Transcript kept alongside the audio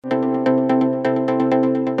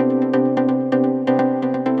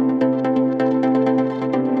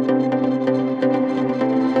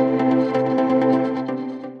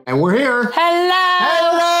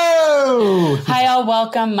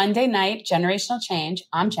Monday night, Generational Change.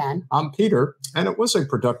 I'm Jen. I'm Peter, and it was a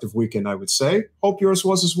productive weekend, I would say. Hope yours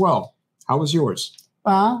was as well. How was yours?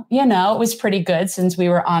 Well, it was pretty good since we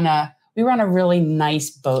were on a really nice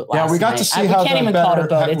boat last night. Yeah, we got to see how we can't even call it a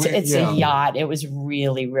boat. It's a yacht. It was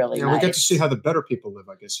really, really nice. We get to see how the better people live,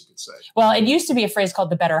 I guess you could say. Well, it used to be a phrase called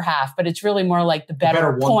the better half, but it's really more like the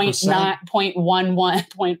better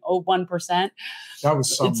 0.01%. That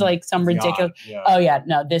was it's like some ridiculous. Yeah. Oh yeah,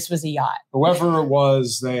 no, this was a yacht. Whoever it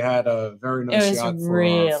was, they had a very nice yacht for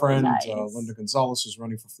really our friend nice. Linda Gonzalez, who's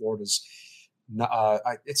running for Florida's.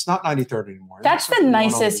 It's not 93rd anymore. That's the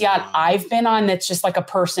nicest yacht I've been on. That's just like a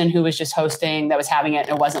person who was just hosting that was having it. And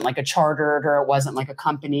it wasn't like a chartered, or it wasn't like a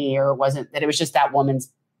company, or it wasn't that. It was just that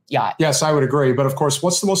woman's yacht. Yes, I would agree. But of course,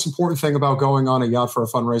 what's the most important thing about going on a yacht for a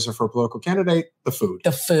fundraiser for a political candidate? The food.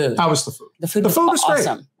 The food. How was the food? The food was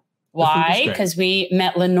awesome. Great. Why? Because we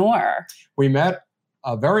met Lenore. We met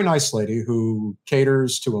a very nice lady who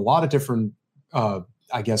caters to a lot of different,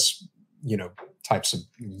 types of,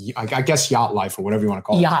 yacht life, or whatever you want to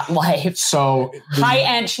call it. Yacht life. So high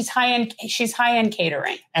end. She's high end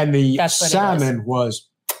catering. And the salmon was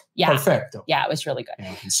perfect. Yeah, it was really good.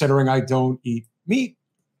 And considering I don't eat meat,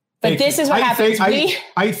 but this is what happens. I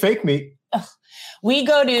eat fake meat. We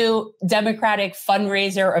go to Democratic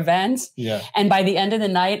fundraiser events, and by the end of the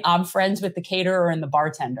night, I'm friends with the caterer and the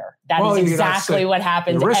bartender. That is exactly what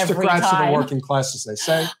happens every time. Aristocrats of the working class, as they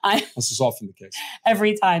say. This is often the case.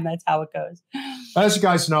 Every time, that's how it goes. But as you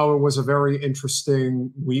guys know, it was a very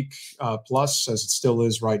interesting week, plus, as it still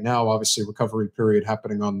is right now. Obviously, recovery period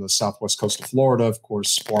happening on the southwest coast of Florida. Of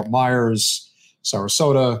course, Fort Myers,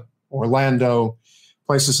 Sarasota, Orlando,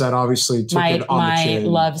 places that obviously took it on the chin. I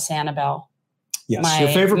love Sanibel. Yes, your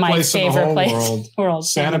favorite place in the whole world.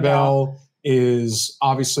 Sanibel is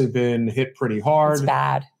obviously been hit pretty hard. It's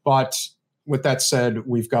bad. But with that said,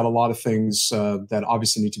 we've got a lot of things that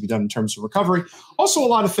obviously need to be done in terms of recovery. Also, a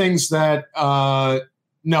lot of things that,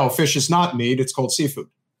 no, fish is not meat. It's called seafood.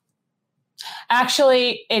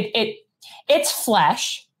 Actually, it's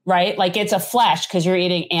flesh, right? Like it's a flesh because you're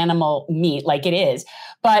eating animal meat, like it is.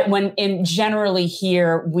 But generally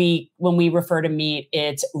here, when we refer to meat,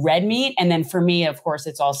 it's red meat. And then for me, of course,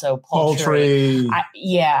 it's also poultry.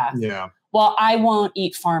 Yeah. Well, I won't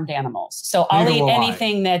eat farmed animals. So I'll eat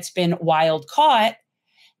anything that's been wild caught.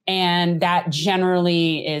 And that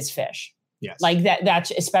generally is fish. Yes. Like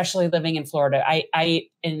that's especially living in Florida. I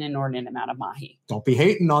eat an inordinate amount of mahi. Don't be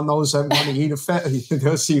hating on those that want to eat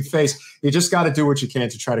see face. You just got to do what you can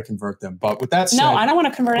to try to convert them. But with that said, no, I don't want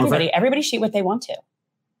to convert anybody. Everybody should eat what they want to.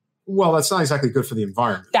 Well, that's not exactly good for the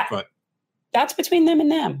environment. But that's between them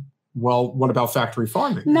and them. Well, what about factory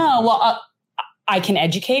farming? No, well, I can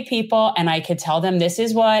educate people and I could tell them this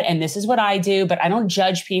is what I do, but I don't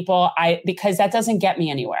judge people because that doesn't get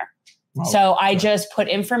me anywhere. Well, so I just put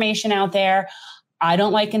information out there. I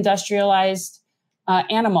don't like industrialized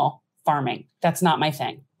animal farming. That's not my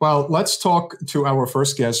thing. Well, let's talk to our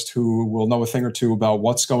first guest who will know a thing or two about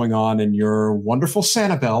what's going on in your wonderful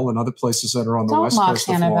Sanibel and other places that are on the west coast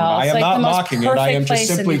of Florida. I am not mocking it. I am just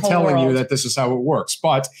simply telling you that this is how it works.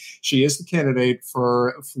 But she is the candidate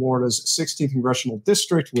for Florida's 16th congressional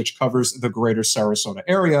district, which covers the greater Sarasota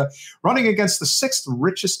area, running against the 6th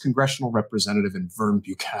richest congressional representative in Vern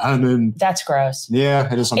Buchanan. That's gross.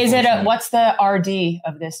 Yeah, it is. Is it what's the RD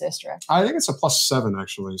of this district? I think it's a +7,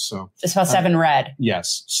 actually. So it's +7 red.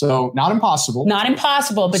 Yes. So not impossible. Not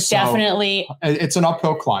impossible, but definitely. It's an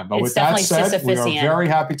uphill climb. But with that said, we are very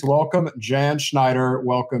happy to welcome Jan Schneider.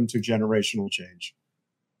 Welcome to Generational Change.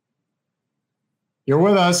 You're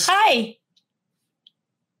with us. Hi.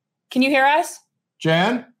 Can you hear us?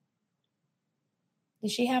 Jan?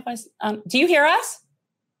 Does she have us? Do you hear us?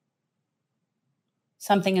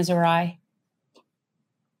 Something is awry.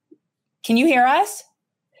 Can you hear us?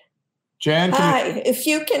 Jan, hi. If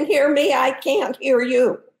you can hear me, I can't hear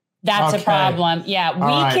you. That's a problem. Yeah,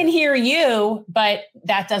 we can hear you, but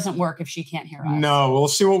that doesn't work if she can't hear us. No, we'll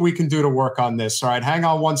see what we can do to work on this. All right, hang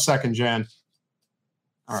on 1 second, Jan.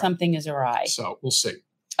 Something is awry. So we'll see.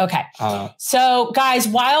 Okay. So guys,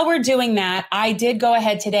 while we're doing that, I did go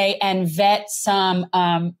ahead today and vet some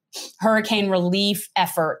hurricane relief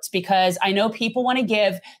efforts because I know people want to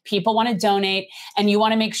give, people want to donate, and you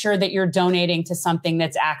want to make sure that you're donating to something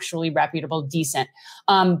that's actually reputable, decent.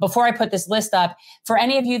 Before I put this list up, for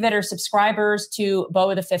any of you that are subscribers to Beau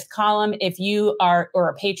of the Fifth Column, if you are, or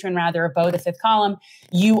a patron rather, of Beau of the Fifth Column,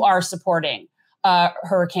 you are supporting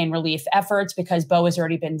hurricane relief efforts because Beau has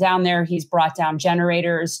already been down there. He's brought down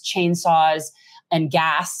generators, chainsaws, and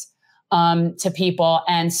gas to people.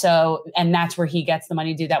 And that's where he gets the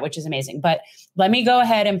money to do that, which is amazing. But let me go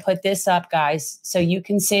ahead and put this up, guys, so you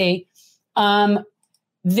can see.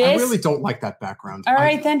 I really don't like that background. All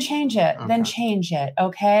right, then change it. Okay. Then change it.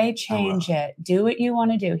 Okay, change it. Do what you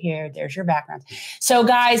want to do here. There's your background. So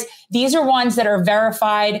guys, these are ones that are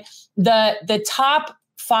verified. The top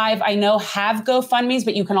 5 I know have GoFundMes,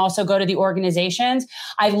 but you can also go to the organizations.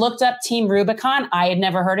 I looked up Team Rubicon. I had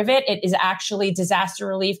never heard of it. It is actually disaster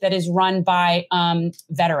relief that is run by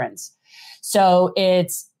veterans. So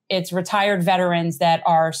it's retired veterans that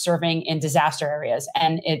are serving in disaster areas,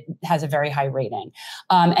 and it has a very high rating.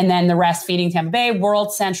 And then the rest, Feeding Tampa Bay,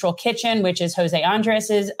 World Central Kitchen, which is Jose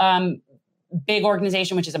Andres's big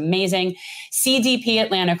organization, which is amazing. CDP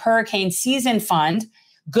Atlantic Hurricane Season Fund,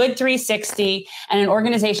 Good 360, and an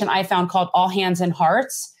organization I found called All Hands and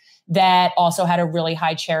Hearts that also had a really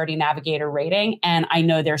high Charity Navigator rating. And I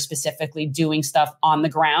know they're specifically doing stuff on the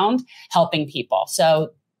ground, helping people.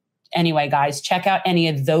 So anyway, guys, check out any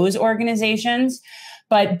of those organizations,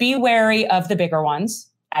 but be wary of the bigger ones,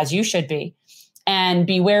 as you should be, and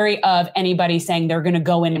be wary of anybody saying they're going to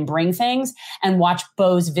go in and bring things, and watch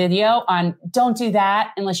Bo's video on don't do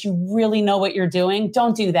that unless you really know what you're doing.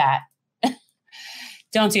 Don't do that.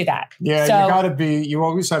 Don't do that. Yeah, you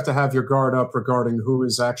always have to have your guard up regarding who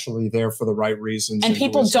is actually there for the right reasons. And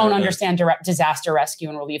people don't understand disaster rescue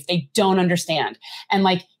and relief. They don't understand. And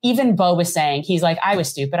like even Bo was saying, he's like, I was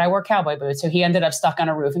stupid. I wore cowboy boots. So he ended up stuck on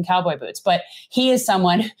a roof in cowboy boots. But he is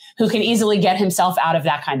someone who can easily get himself out of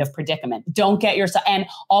that kind of predicament. Don't get yourself, and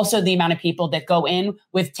also the amount of people that go in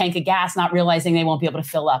with tank of gas, not realizing they won't be able to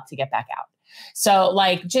fill up to get back out. So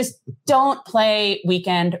like, just don't play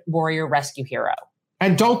weekend warrior rescue hero.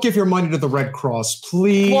 And don't give your money to the Red Cross,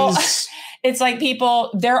 please. Well, it's like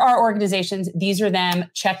there are organizations, these are them,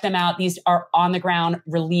 check them out. These are on the ground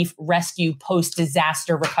relief, rescue,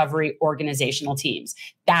 post-disaster recovery organizational teams.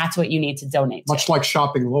 That's what you need to donate to. Much like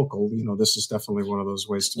shopping local, this is definitely one of those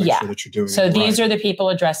ways to make sure that you're doing it right. So these are the people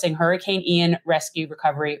addressing Hurricane Ian rescue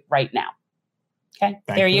recovery right now. Okay,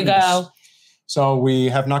 there you go. So we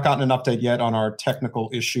have not gotten an update yet on our technical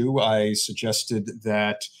issue. I suggested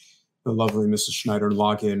that the lovely Mrs. Schneider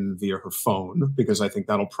log in via her phone, because I think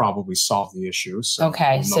that'll probably solve the issue. So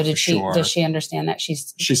okay. So does she understand that she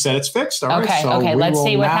said it's fixed? All okay. Right. So okay. Let's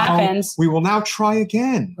see what happens. We will now try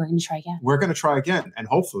again. We're going to try again. We're going to try again. And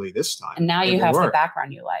hopefully this time. And now you have the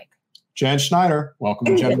background you like. Jan Schneider, welcome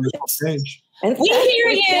to Generational Change. And we hear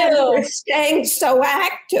you. We're staying so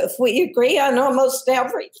active. We agree on almost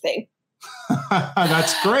everything.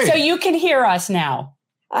 That's great. So you can hear us now.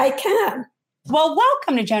 I can. Well,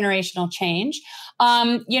 welcome to Generational Change.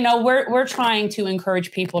 We're trying to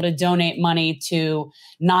encourage people to donate money to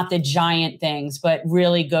not the giant things, but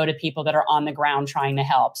really go to people that are on the ground trying to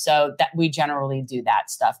help. So that we generally do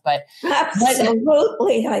that stuff. But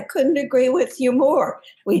absolutely, I couldn't agree with you more.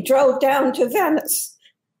 We drove down to Venice.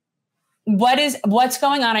 What's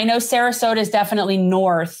going on? I know Sarasota is definitely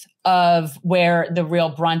north of where the real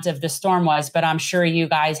brunt of the storm was, but I'm sure you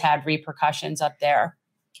guys had repercussions up there.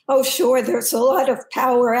 Oh, sure. There's a lot of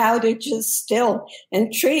power outages still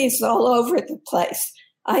and trees all over the place.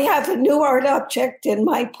 I have a new art object in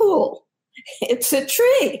my pool. It's a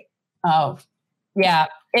tree. Oh, yeah.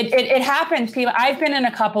 It happens. People. I've been in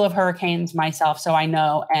a couple of hurricanes myself, so I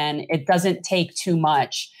know, and it doesn't take too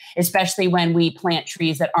much, especially when we plant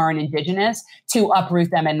trees that aren't indigenous, to uproot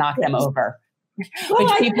them and knock them over. Well,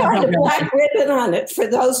 I got a black ribbon on it for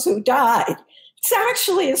those who died. It's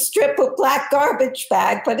actually a strip of black garbage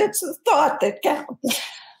bag, but it's a thought that counts.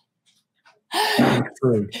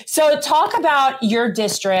 So talk about your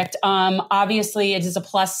district. Obviously, it is a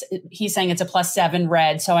plus. He's saying it's a +7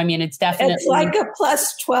 red. So, I mean, it's definitely. It's like a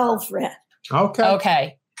 +12 red.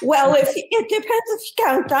 Okay. Well, it depends if you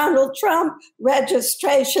count Donald Trump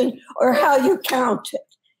registration or how you count it.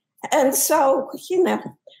 And so, I'm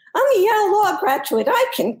a Yale Law graduate.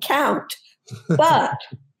 I can count. But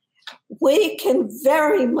we can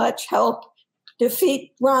very much help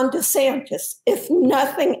defeat Ron DeSantis. If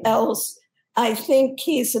nothing else, I think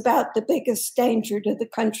he's about the biggest danger to the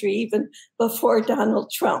country, even before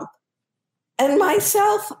Donald Trump. And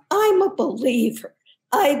myself, I'm a believer.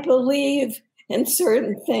 I believe in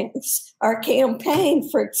certain things. Our campaign,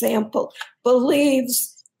 for example,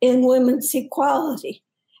 believes in women's equality,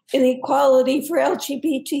 in equality for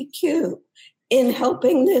LGBTQ, in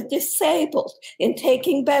helping the disabled, in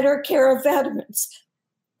taking better care of veterans.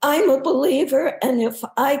 I'm a believer, and if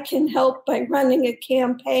I can help by running a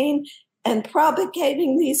campaign and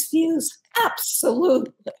propagating these views,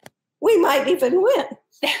 absolutely. We might even win.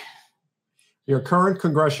 Your current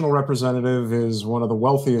congressional representative is one of the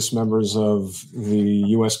wealthiest members of the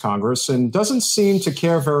U.S. Congress and doesn't seem to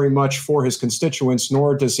care very much for his constituents,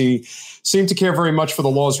 nor does he seem to care very much for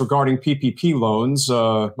the laws regarding PPP loans.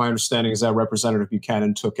 My understanding is that Representative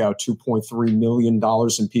Buchanan took out $2.3 million in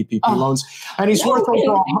PPP loans. And he's worth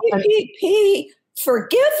over PPP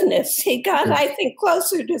forgiveness. He got, I think,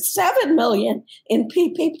 closer to $7 million in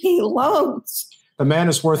PPP loans. The man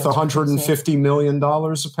is worth $150 million,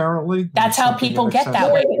 apparently. That's how people get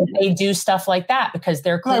that way. They do stuff like that because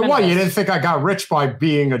they're criminals. Well, you didn't think I got rich by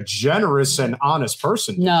being a generous and honest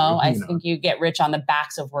person? No, I think you get rich on the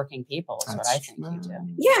backs of working people is what I think you do.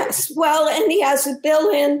 Yes, well, and he has a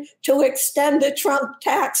bill in to extend the Trump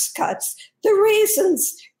tax cuts. The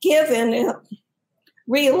reasons given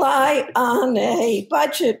rely on a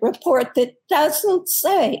budget report that doesn't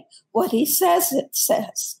say what he says it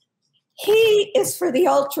says. He is for the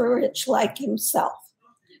ultra-rich like himself.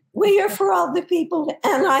 We are for all the people,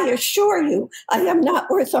 and I assure you, I am not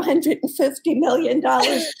worth $150 million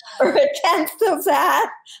or a tenth of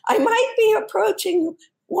that. I might be approaching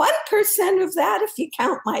 1% of that if you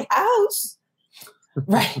count my house.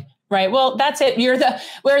 Right. Well, that's it. We're the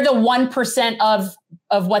 1%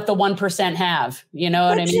 of what the 1% have. You know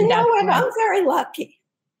what I mean? You know what? I'm very lucky.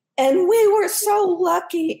 And we were so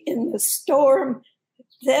lucky in the storm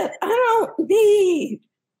that I don't need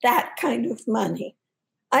that kind of money.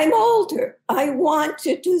 I'm older. I want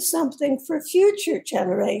to do something for future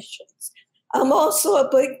generations. I'm also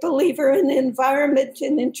a big believer in environment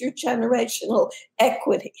and intergenerational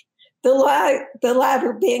equity, the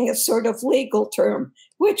latter being a sort of legal term,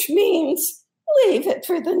 which means leave it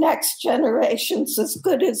for the next generations as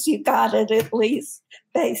good as you got it, at least,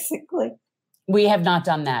 basically. We have not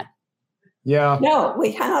done that. Yeah. No,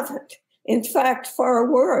 we haven't. In fact,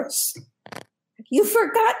 far worse. You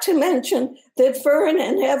forgot to mention that Vern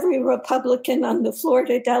and every Republican on the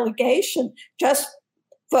Florida delegation just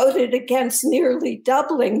voted against nearly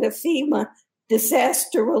doubling the FEMA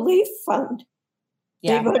disaster relief fund.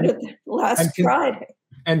 Yeah. They voted last Friday.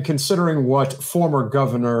 And considering what former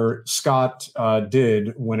Governor Scott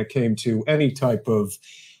did when it came to any type of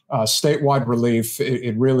statewide relief,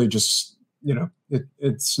 it really just,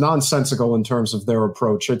 it's nonsensical in terms of their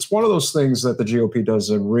approach. It's one of those things that the GOP does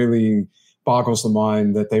that really boggles the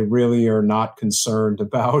mind, that they really are not concerned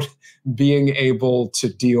about being able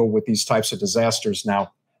to deal with these types of disasters.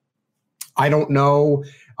 Now, I don't know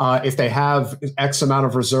if they have X amount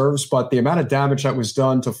of reserves, but the amount of damage that was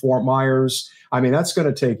done to Fort Myers, I mean, that's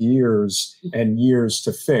going to take years and years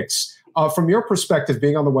to fix. From your perspective,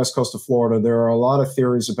 being on the west coast of Florida, there are a lot of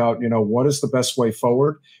theories about, what is the best way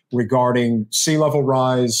forward regarding sea level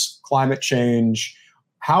rise, climate change.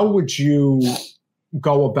 How would you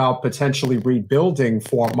go about potentially rebuilding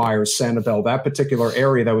Fort Myers, Sanibel, that particular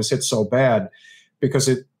area that was hit so bad? Because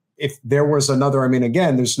if there was another,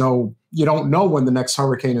 again, you don't know when the next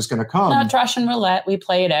hurricane is going to come. Not Russian roulette. We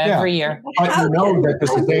play it every year. But that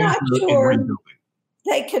there's a danger in rebuilding.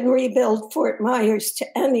 They can rebuild Fort Myers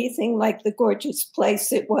to anything like the gorgeous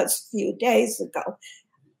place it was a few days ago.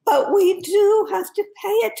 But we do have to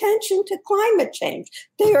pay attention to climate change.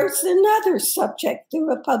 There's another subject the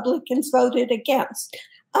Republicans voted against.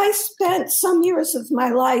 I spent some years of my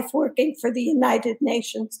life working for the United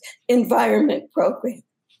Nations Environment Program.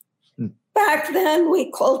 Back then, we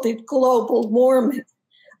called it global warming.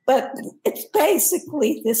 But it's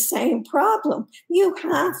basically the same problem. You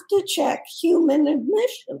have to check human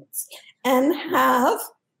emissions and have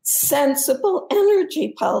sensible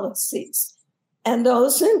energy policies. And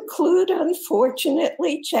those include,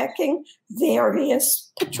 unfortunately, checking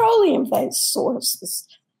various petroleum-based sources.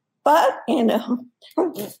 But,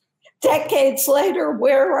 decades later,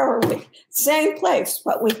 where are we? Same place,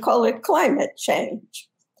 but we call it climate change.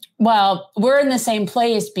 Well, we're in the same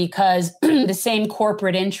place because the same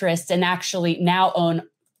corporate interests and actually now own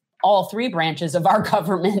all three branches of our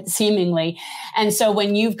government, seemingly. And so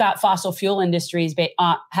when you've got fossil fuel industries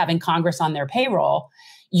having Congress on their payroll,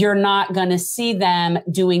 you're not going to see them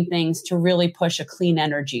doing things to really push a clean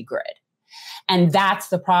energy grid. And that's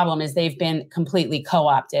the problem, is they've been completely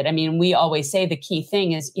co-opted. We always say the key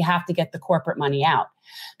thing is you have to get the corporate money out,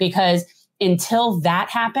 because until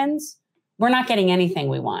that happens, we're not getting anything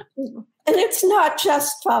we want. And it's not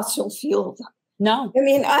just fossil fuel. No.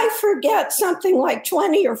 I forget something like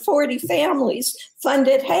 20 or 40 families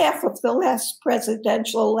funded half of the last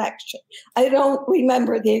presidential election. I don't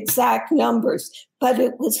remember the exact numbers, but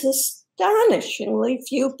it was astonishingly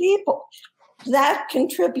few people. That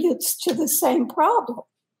contributes to the same problem.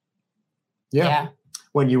 Yeah.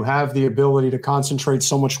 when you have the ability to concentrate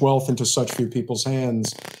so much wealth into such few people's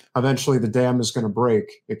hands, eventually the dam is going to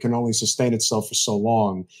break. It can only sustain itself for so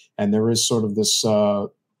long. And there is sort of this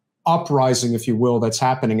uprising, if you will, that's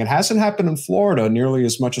happening. It hasn't happened in Florida nearly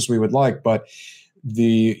as much as we would like, but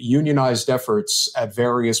the unionized efforts at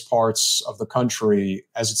various parts of the country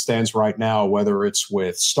as it stands right now, whether it's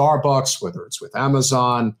with Starbucks, whether it's with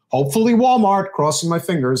Amazon, hopefully Walmart, crossing my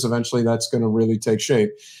fingers, eventually that's going to really take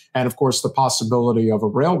shape. And of course, the possibility of a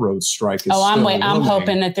railroad strike is I'm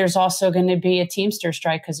hoping that there's also going to be a Teamster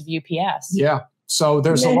strike because of UPS. Yeah. So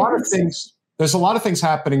there's a lot of things. There's a lot of things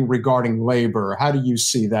happening regarding labor. How do you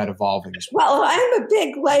see that evolving as well? Well, I'm a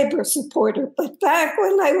big labor supporter, but back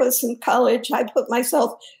when I was in college, I put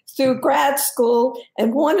myself through grad school,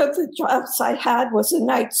 and one of the jobs I had was a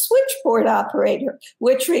night switchboard operator,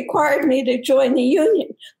 which required me to join the union.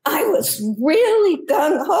 I was really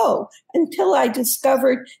gung-ho until I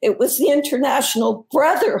discovered it was the International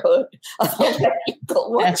Brotherhood of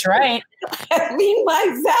Electrical Workers. That's right. I mean,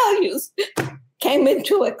 my values came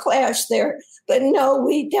into a clash there. But no,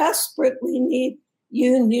 we desperately need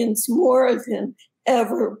unions more than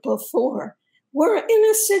ever before. We're in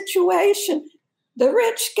a situation, the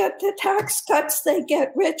rich get the tax cuts, they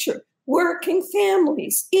get richer. Working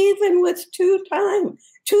families, even with two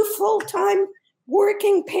full-time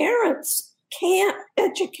working parents, can't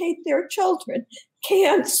educate their children,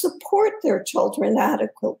 can't support their children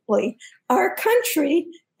adequately. Our country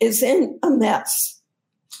is in a mess.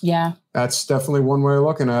 Yeah. That's definitely one way of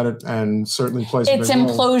looking at it, and certainly plays a big role. It's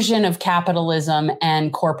implosion of capitalism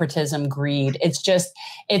and corporatism, greed. It's just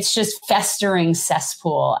festering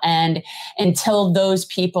cesspool. And until those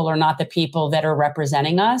people are not the people that are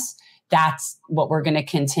representing us, that's what we're going to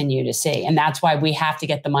continue to see. And that's why we have to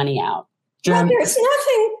get the money out. Well, there's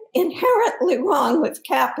nothing inherently wrong with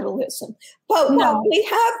capitalism, but what we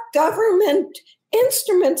have government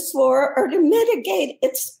instruments for are to mitigate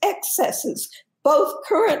its excesses, both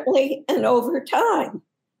currently and over time.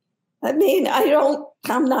 I mean,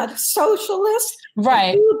 I'm not a socialist. Right.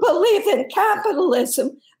 I do believe in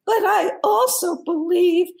capitalism, but I also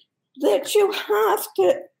believe that you have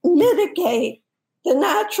to mitigate the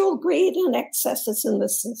natural greed and excesses in the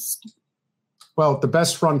system. Well, the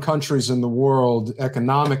best run countries in the world,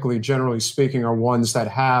 economically, generally speaking, are ones that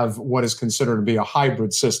have what is considered to be a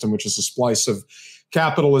hybrid system, which is a splice of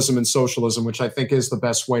capitalism and socialism, which I think is the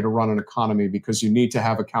best way to run an economy, because you need to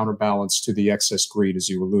have a counterbalance to the excess greed, as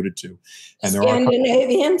you alluded to. And there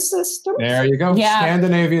Scandinavian system. There you go. Yeah.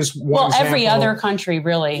 Scandinavia is one example. Every other country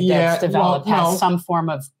really that's developed has some form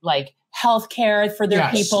of like healthcare for their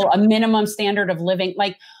people, a minimum standard of living.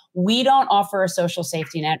 Like, we don't offer a social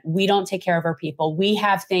safety net. We don't take care of our people. We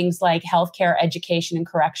have things like healthcare, education, and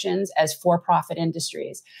corrections as for-profit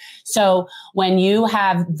industries. So when you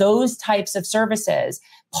have those types of services,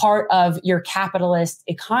 part of your capitalist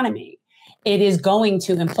economy, it is going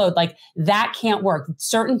to implode. Like, that can't work.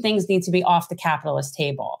 Certain things need to be off the capitalist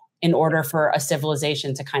table in order for a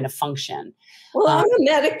civilization to kind of function. Well, I'm a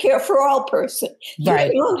Medicare for all person.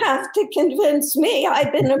 Right. You don't have to convince me.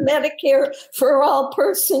 I've been a Medicare for all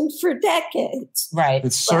person for decades. Right.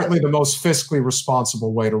 It's certainly the most fiscally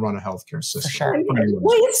responsible way to run a healthcare system. For sure.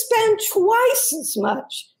 We spend twice as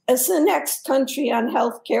much as the next country on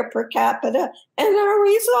healthcare per capita, and our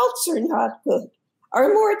results are not good.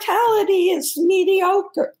 Our mortality is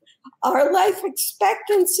mediocre. Our life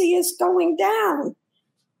expectancy is going down.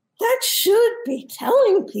 That should be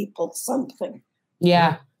telling people something.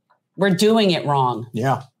 Yeah. We're doing it wrong.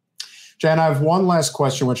 Yeah. Jan, I have one last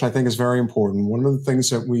question, which I think is very important. One of the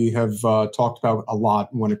things that we have talked about a lot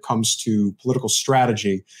when it comes to political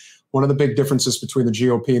strategy, one of the big differences between the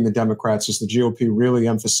GOP and the Democrats is the GOP really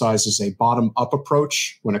emphasizes a bottom-up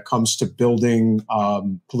approach when it comes to building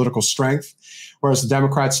political strength, whereas the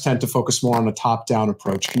Democrats tend to focus more on a top-down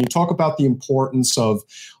approach. Can you talk about the importance of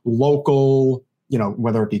local,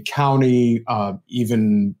 whether it be county,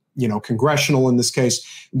 even, congressional in this case,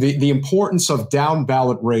 the importance of down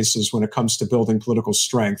ballot races when it comes to building political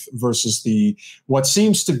strength versus what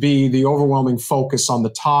seems to be the overwhelming focus on the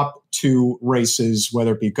top two races,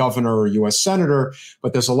 whether it be governor or U.S. senator,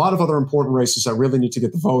 but there's a lot of other important races that really need to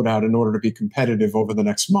get the vote out in order to be competitive over the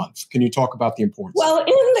next month. Can you talk about the importance? Well, in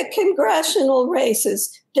the congressional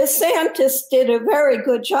races, DeSantis did a very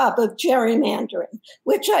good job of gerrymandering,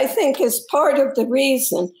 which I think is part of the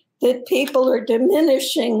reason that people are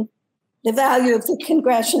diminishing the value of the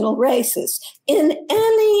congressional races. In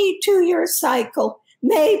any 2-year cycle,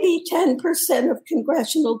 maybe 10% of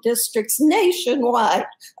congressional districts nationwide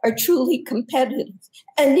are truly competitive.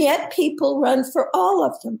 And yet people run for all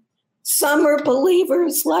of them. Some are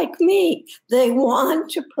believers like me. They want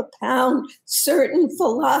to propound certain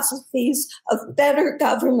philosophies of better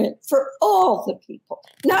government for all the people,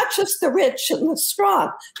 not just the rich and the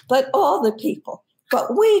strong, but all the people.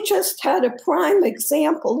 But we just had a prime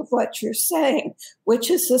example of what you're saying, which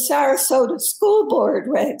is the Sarasota School Board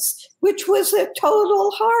race, which was a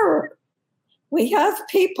total horror. We have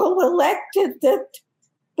people elected that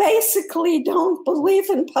basically don't believe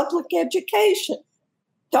in public education.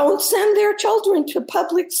 Don't send their children to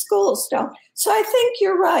public schools, don't. So I think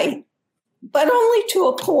you're right, but only to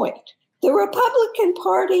a point. The Republican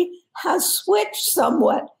Party has switched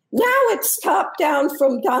somewhat. Now it's top down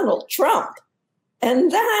from Donald Trump.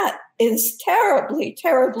 And that is terribly,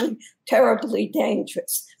 terribly, terribly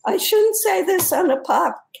dangerous. I shouldn't say this on a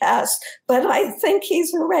podcast, but I think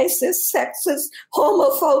he's a racist, sexist,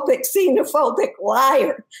 homophobic, xenophobic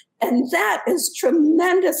liar. And that is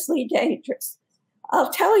tremendously dangerous.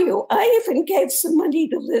 I'll tell you, I even gave some money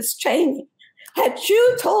to Liz Cheney. Had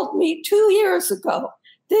you told me 2 years ago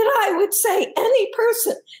that I would say any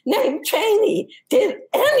person named Cheney did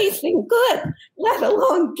anything good, let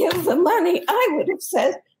alone give the money, I would have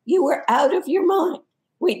said you were out of your mind.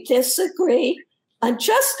 We disagree on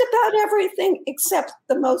just about everything except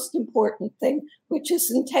the most important thing, which is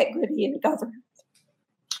integrity in government.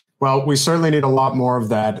 Well, we certainly need a lot more of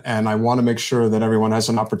that, and I want to make sure that everyone has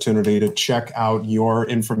an opportunity to check out your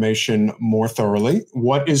information more thoroughly.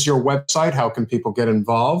 What is your website? How can people get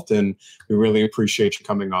involved? And we really appreciate you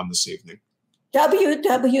coming on this evening.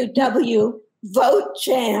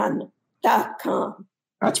 www.votejan.com.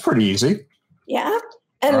 That's pretty easy. Yeah.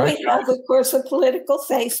 And right. We have, of course, a political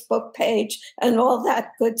Facebook page and all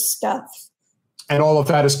that good stuff. And all of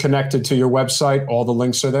that is connected to your website? All the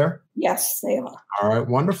links are there? Yes, they are. All right,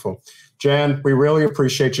 wonderful. Jan, we really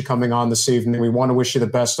appreciate you coming on this evening. We want to wish you the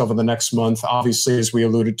best over the next month. Obviously, as we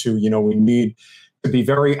alluded to, we need to be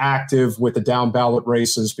very active with the down ballot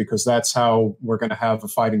races because that's how we're going to have a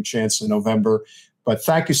fighting chance in November. But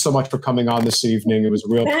thank you so much for coming on this evening. It was a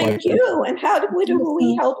real pleasure. Thank you. And how do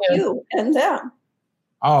we help you and them?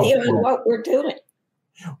 Beyond what we're doing.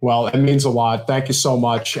 Well, it means a lot. Thank you so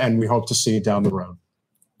much, and we hope to see you down the road.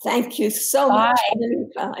 Thank you so much.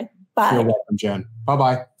 Bye. Bye. You're welcome, Jen.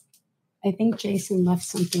 Bye-bye. I think Jason left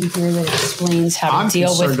something here that explains how to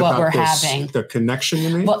deal with what we're having. The connection,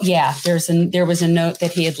 you mean? Well, yeah. There was a note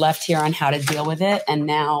that he had left here on how to deal with it, and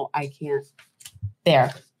now I can't.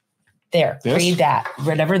 There. This? Read that.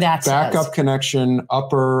 Whatever that says. Backup connection,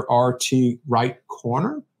 upper RT right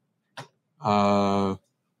corner.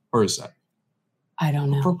 Where is that? I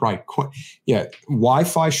don't know. Upper right corner. Yeah.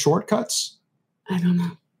 Wi-Fi shortcuts? I don't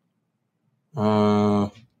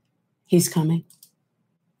know. He's coming.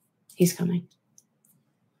 He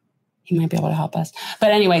might be able to help us.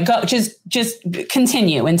 But anyway, go just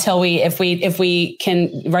continue until if we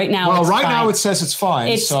can right now. Well, right now it says it's fine.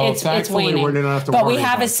 It's waning. We don't have to but we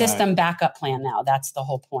have a system backup plan now. That's the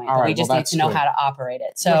whole point. All right, we just need to know how to operate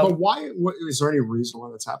it. So yeah, but why is there any reason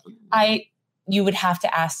why that's happening? You would have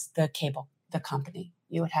to ask the company.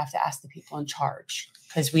 You would have to ask the people in charge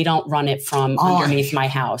because we don't run it from underneath my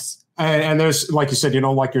house. And there's, like you said, you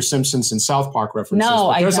don't like your Simpsons and South Park references. No,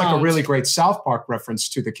 but there's I don't. Like a really great South Park reference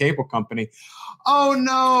to the cable company. Oh,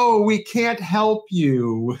 no, we can't help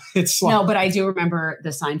you. It's like, no, but I do remember the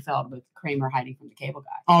Seinfeld with Kramer hiding from the cable guy.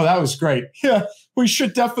 Oh, that was great. Yeah, we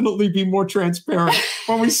should definitely be more transparent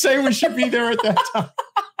when we say we should be there at that time.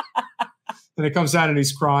 And it comes down and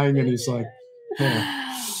he's crying and he's like, and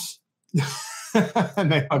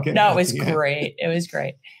they hug it. No, it was great. It was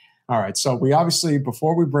great. All right. So we obviously,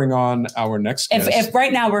 before we bring on our next guest. If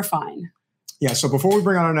right now we're fine. Yeah. So before we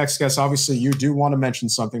bring on our next guest, obviously you do want to mention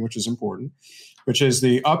something which is important, which is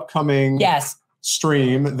the upcoming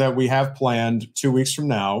stream that we have planned 2 weeks from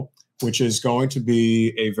now, which is going to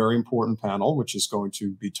be a very important panel, which is going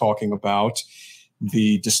to be talking about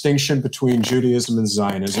the distinction between Judaism and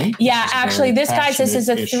Zionism. Yeah, actually, this is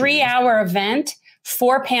a 3-hour event,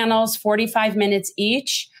 4 panels, 45 minutes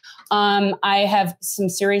each. I have some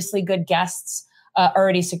seriously good guests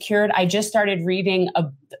already secured. I just started reading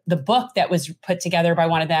the book that was put together by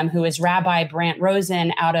one of them, who is Rabbi Brant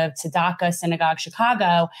Rosen out of Tzedakah Synagogue,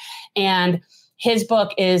 Chicago. And his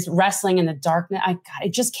book is Wrestling in the Darkness.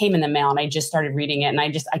 It just came in the mail and I just started reading it and I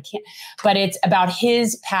can't, but it's about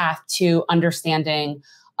his path to understanding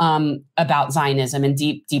about Zionism and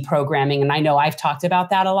deprogramming. And I know I've talked about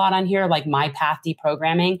that a lot on here, like my path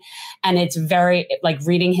deprogramming. And it's very, like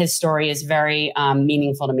reading his story is very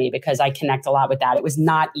meaningful to me because I connect a lot with that. It was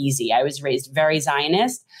not easy. I was raised very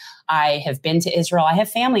Zionist. I have been to Israel. I have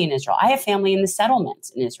family in Israel. I have family in the settlements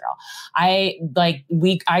in Israel. I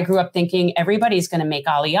grew up thinking everybody's going to make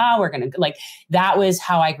Aliyah. We're going to that was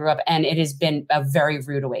how I grew up. And it has been a very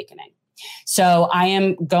rude awakening. So I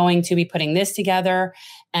am going to be putting this together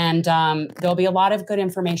and there'll be a lot of good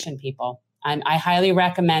information, people. I highly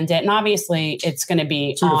recommend it. And obviously it's going to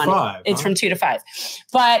be 2 to 5. It's from 2 to 5,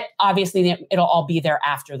 but obviously it'll all be there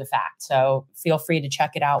after the fact. So feel free to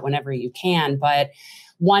check it out whenever you can. But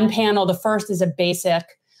one panel, the first is a basic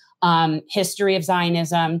history of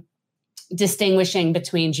Zionism, distinguishing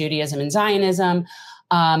between Judaism and Zionism.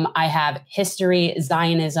 I have history,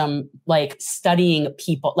 Zionism, like studying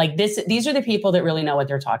people like this. These are the people that really know what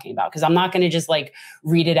they're talking about. Cause I'm not going to just like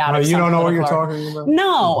read it out. You don't know what you're talking about?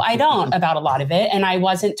 No, I don't about a lot of it. And I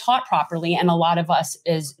wasn't taught properly. And a lot of us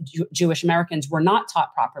as Jewish Americans were not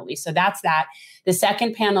taught properly. So that's that. The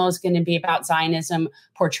second panel is going to be about Zionism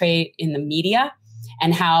portrayed in the media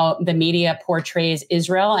and how the media portrays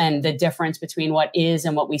Israel and the difference between what is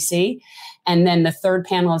and what we see. And then the third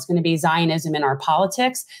panel is going to be Zionism in our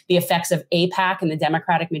politics, the effects of AIPAC and the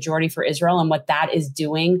Democratic majority for Israel and what that is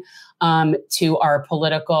doing to our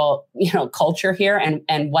political, culture here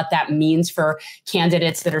and what that means for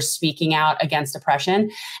candidates that are speaking out against oppression.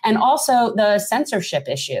 And also the censorship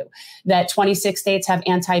issue that 26 states have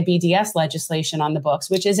anti-BDS legislation on the books,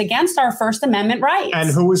 which is against our First Amendment rights. And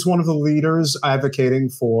who is one of the leaders advocating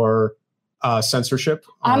for censorship?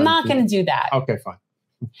 I'm not going to do that. Okay, fine.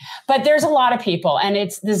 But there's a lot of people, and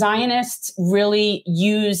it's the Zionists really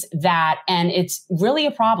use that, and it's really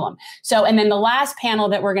a problem. So, and then the last panel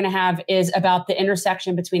that we're going to have is about the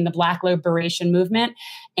intersection between the Black Liberation Movement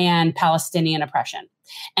and Palestinian oppression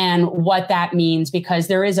and what that means, because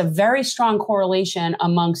there is a very strong correlation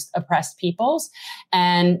amongst oppressed peoples,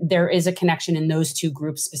 and there is a connection in those two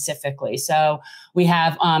groups specifically. So we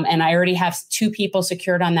have, and I already have 2 people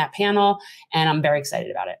secured on that panel, and I'm very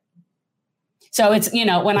excited about it. So it's,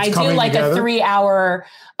 when I do like together. A 3-hour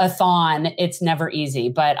a-thon, it's never easy,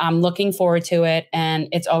 but I'm looking forward to it. And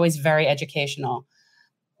it's always very educational.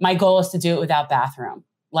 My goal is to do it without bathroom.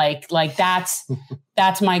 Like that's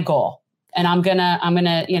my goal. And I'm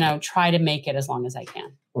gonna, try to make it as long as I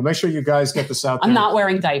can. Well, make sure you guys get this out there. I'm not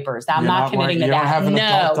wearing diapers. I'm not committing to that. You don't have an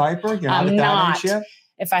adult diaper? You're not at that age yet?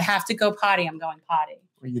 If I have to go potty, I'm going potty.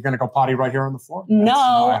 You're going to go potty right here on the floor? No,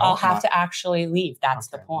 I'll have to actually leave. That's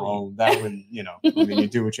the point. Well, that would, you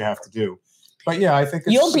do what you have to do. But yeah, I think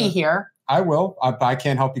you'll be here. I will. I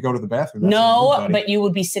can't help you go to the bathroom. That's no, but you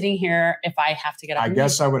would be sitting here if I have to get up. I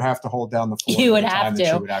guess I would have to hold down the floor. You would have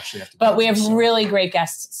to. Would actually have to. But we have really great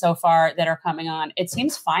guests so far that are coming on. It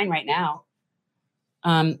seems fine right now.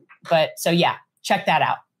 But so yeah, check that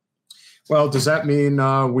out. Well, does that mean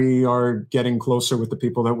we are getting closer with the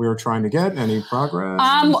people that we were trying to get? Any progress?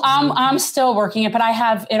 I'm still working it, but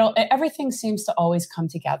everything seems to always come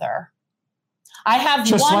together. I have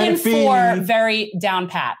just 1 in 4 very down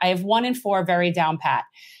pat. I have 1 in 4 very down pat.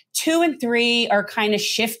 2 and 3 are kind of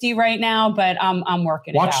shifty right now, but I'm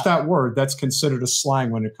working it out. Watch that word. That's considered a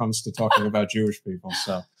slang when it comes to talking about Jewish people.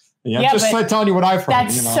 So. Yeah, just like telling you what I've heard.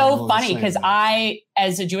 That's so funny because I,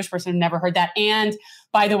 as a Jewish person, have never heard that. And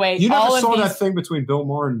by the way, you never saw that thing between Bill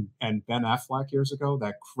Maher and Ben Affleck years ago.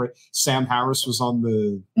 That Sam Harris was on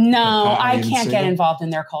the. No, I can't get involved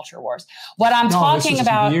in their culture wars. What I'm talking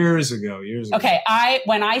about years ago. Okay,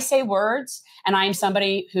 when I say words, and I'm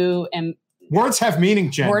somebody who am. Words have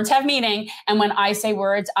meaning, Jen. Words have meaning. And when I say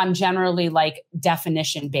words, I'm generally like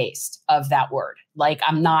definition based of that word. Like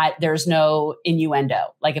there's no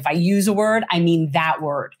innuendo. Like if I use a word, I mean that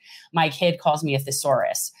word. My kid calls me a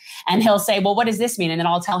thesaurus and he'll say, well, what does this mean? And then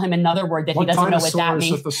I'll tell him another word that he doesn't know what that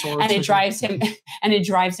means. And it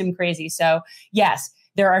drives him crazy. So yes,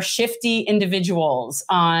 there are shifty individuals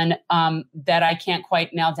on that I can't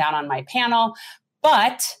quite nail down on my panel,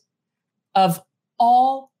 but of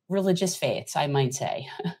all religious faiths, I might say.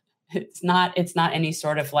 It's not any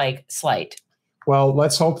sort of like slight. Well,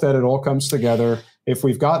 let's hope that it all comes together. If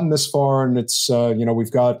we've gotten this far and it's,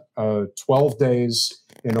 we've got 12 days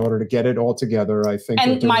in order to get it all together, I think.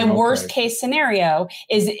 And my worst case scenario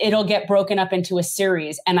is it'll get broken up into a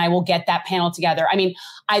series and I will get that panel together. I mean,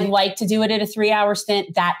 I'd like to do it at a 3-hour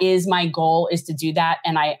stint. That is my goal, is to do that.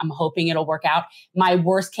 And I'm hoping it'll work out. My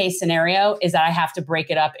worst case scenario is that I have to break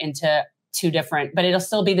it up into 2 different, but it'll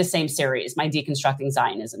still be the same series, my Deconstructing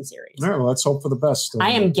Zionism series. Yeah, well, let's hope for the best.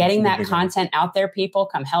 I am getting that content out there, people,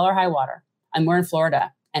 come hell or high water. And we're in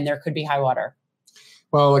Florida, and there could be high water.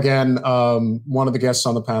 Well, again, one of the guests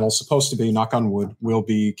on the panel, supposed to be, knock on wood, will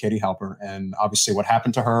be Katie Halper. And obviously what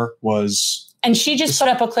happened to her was... And she just put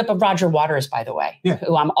up a clip of Roger Waters, by the way, yeah,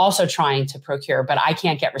 who I'm also trying to procure, but I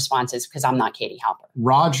can't get responses because I'm not Katie Halper.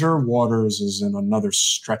 Roger Waters is in another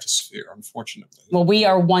stratosphere, unfortunately. Well, we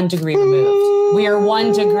are 1 degree removed. We are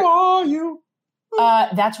 1 degree... Who are you?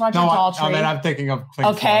 That's Roger Daltrey. I mean, I'm thinking of...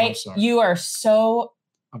 Okay, you are so...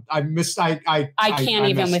 I can't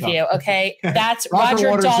even with you. Okay, that's Roger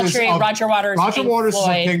Daltrey. Roger Waters. Roger Waters is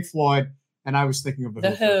Pink Floyd, and I was thinking of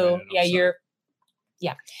the Who. Yeah, you're.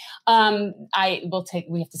 Yeah, we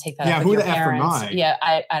have to take that. Yeah, up who with the your F parents. am I?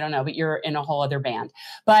 Yeah, I don't know, but you're in a whole other band.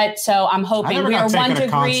 But so I'm hoping I never we got are 1 degree.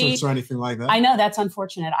 Concerts or anything like that. I know that's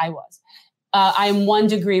unfortunate. I was. I'm 1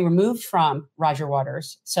 degree removed from Roger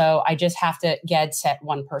Waters, so I just have to set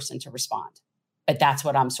one person to respond. But that's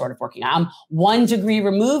what I'm sort of working on. I'm 1 degree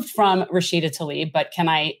removed from Rashida Tlaib, but can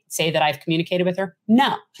I say that I've communicated with her?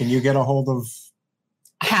 No. Can you get a hold of?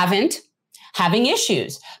 Having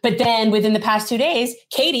issues. But then within the past 2 days,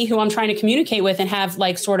 Katie, who I'm trying to communicate with and have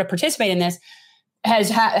like sort of participate in this,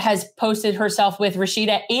 has posted herself with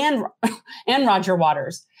Rashida and Roger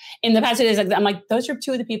Waters. In the past 2 days, I'm like, those are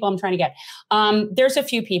 2 of the people I'm trying to get. There's a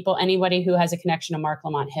few people, anybody who has a connection to Mark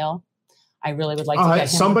Lamont Hill. I really would like to get him.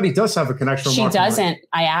 Somebody does have a connection. She doesn't.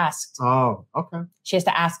 I asked. Oh, okay. She has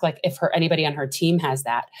to ask like if anybody on her team has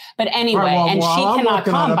that. But anyway, she cannot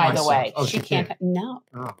come. By the way, she can't. No.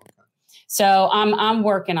 Oh, okay. So I'm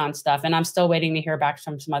working on stuff, and I'm still waiting to hear back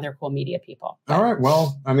from some other cool media people. But all right.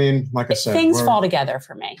 Well, I mean, like I said, things fall together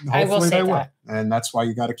for me. I will say that. And that's why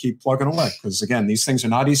you got to keep plugging away, because again, these things are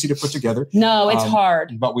not easy to put together. No, it's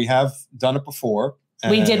hard. But we have done it before.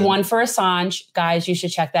 We did one for Assange. Guys, you should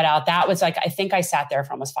check that out. That was like, I think I sat there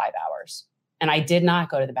for almost 5 hours, and I did not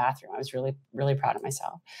go to the bathroom. I was really, really proud of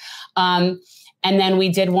myself. And then we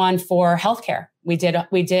did one for healthcare. We did,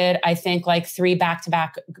 I think like 3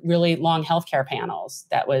 back-to-back really long healthcare panels.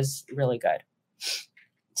 That was really good.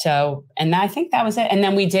 So, and I think that was it. And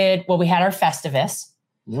then we had our Festivus.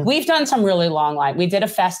 Yeah. We've done some really long line. We did a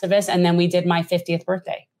Festivus, and then we did my 50th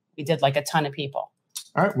birthday. We did like a ton of people.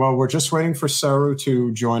 All right. Well, we're just waiting for Saru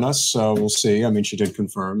to join us. So we'll see. I mean, she did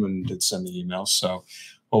confirm and did send the email. So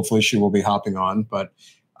hopefully she will be hopping on. But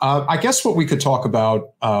I guess what we could talk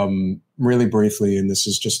about really briefly, and this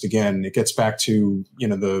is just, again, it gets back to,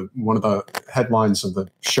 one of the headlines of the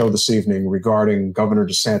show this evening regarding Governor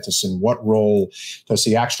DeSantis and what role does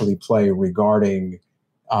he actually play regarding,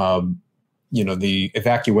 the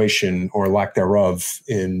evacuation or lack thereof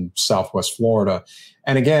in Southwest Florida.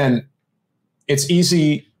 And again, it's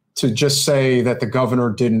easy to just say that the governor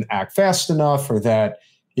didn't act fast enough or that,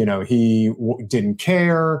 he didn't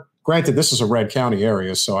care. Granted, this is a red county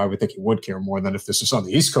area, so I would think he would care more than if this is on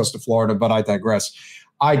the east coast of Florida, but I digress.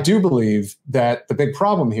 I do believe that the big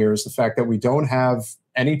problem here is the fact that we don't have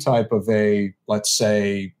any type of a, let's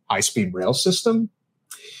say, high-speed rail system.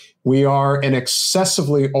 We are an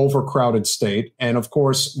excessively overcrowded state. And of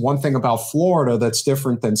course, one thing about Florida that's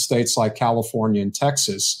different than states like California and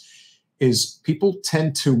Texas is people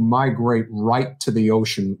tend to migrate right to the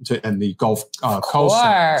ocean and the Gulf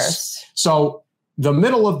coast. So the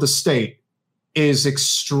middle of the state is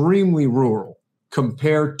extremely rural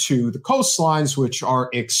compared to the coastlines, which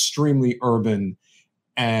are extremely urban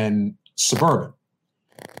and suburban.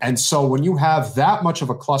 And so when you have that much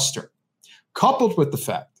of a cluster, coupled with the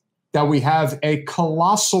fact that we have a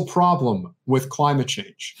colossal problem with climate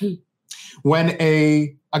change,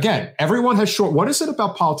 again, everyone has what is it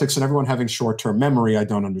about politics and everyone having short-term memory? I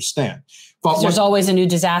don't understand. But there's always a new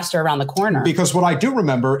disaster around the corner. Because what I do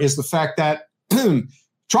remember is the fact that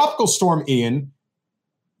Tropical Storm Ian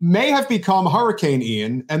may have become Hurricane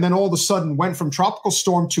Ian, and then all of a sudden went from tropical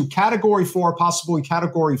storm to Category 4, possibly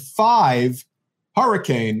Category 5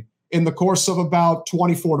 hurricane in the course of about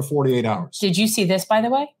 24 to 48 hours. Did you see this, by the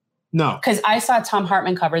way? No. Because I saw Tom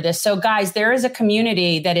Hartman cover this. So guys, there is a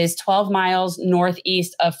community that is 12 miles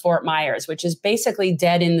northeast of Fort Myers, which is basically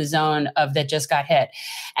dead in the zone of that just got hit.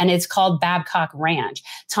 And it's called Babcock Ranch.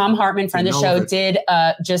 Tom Hartman, friend of the show,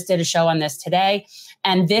 just did a show on this today.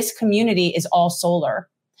 And this community is all solar.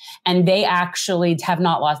 And they actually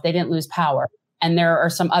they didn't lose power. And there are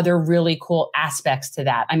some other really cool aspects to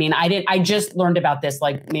that. I mean, I just learned about this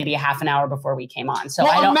like maybe a half an hour before we came on. So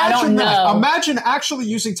I don't know. Imagine actually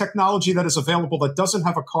using technology that is available that doesn't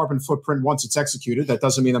have a carbon footprint once it's executed. That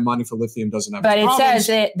doesn't mean the mining for lithium doesn't have problems. But it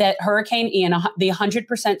says that Hurricane Ian, the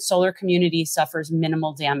 100% solar community suffers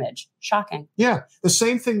minimal damage. Shocking. Yeah. The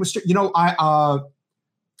same thing was,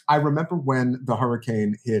 I remember when the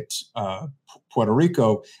hurricane hit Puerto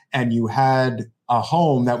Rico and you had a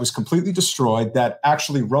home that was completely destroyed that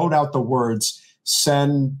actually wrote out the words,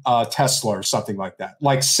 send Tesla or something like that.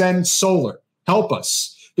 Like send solar, help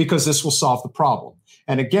us, because this will solve the problem.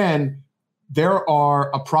 And again, there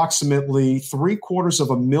are approximately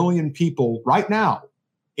 750,000 people right now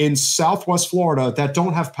in Southwest Florida that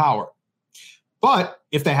don't have power. But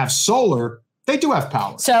if they have solar, they do have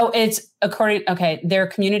power. So it's they're a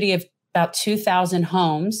community of about 2,000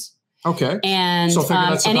 homes. Okay. And so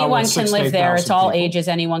anyone can live there. It's all people. Ages.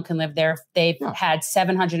 Anyone can live there. They've had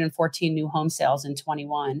 714 new home sales in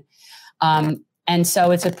 21. And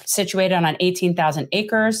so it's situated on 18,000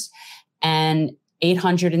 acres and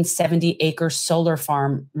 870-acre solar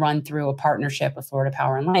farm run through a partnership with Florida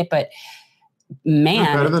Power and Light. But man,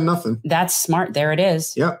 better than nothing. That's smart. There it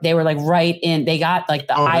is. Yeah. They were like right in, they got like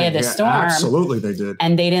the eye of the storm. Absolutely, they did.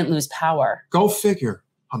 And they didn't lose power. Go figure.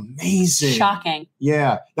 Amazing. Shocking.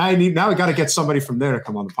 Yeah. Now we got to get somebody from there to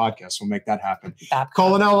come on the podcast. We'll make that happen.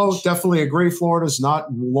 Colanello, definitely agree. Florida's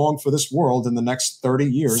not long for this world in the next 30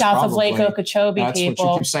 years. South of Lake Okeechobee, that's people. That's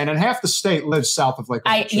what you keep saying. And half the state lives south of Lake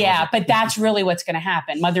Okeechobee. Yeah, but that's really what's going to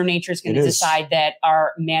happen. Mother Nature's going to decide that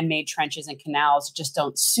our man-made trenches and canals just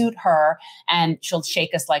don't suit her, and she'll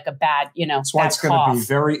shake us like a bad, That's why it's going to be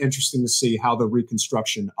very interesting to see how the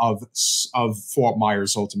reconstruction of Fort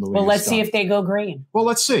Myers ultimately Well, let's see if they go green. Well,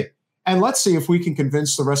 let's see. And let's see if we can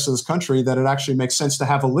convince the rest of this country that it actually makes sense to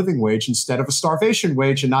have a living wage instead of a starvation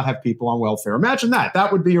wage and not have people on welfare. Imagine that.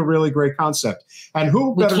 That would be a really great concept. And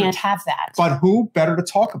we can't have that. But who better to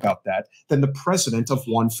talk about that than the president of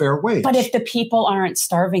One Fair Wage? But if the people aren't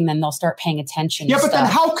starving, then they'll start paying attention. Yeah, but then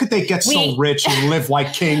how could they get so rich and live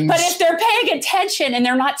like kings? But if they're paying attention and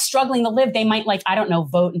they're not struggling to live, they might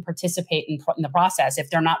vote and participate in the process if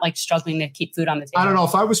they're not struggling to keep food on the table. I don't know.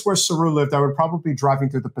 If I was where Saru lived, I would probably be driving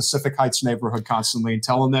through the Pacific Heights neighborhood constantly and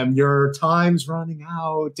telling them your time's running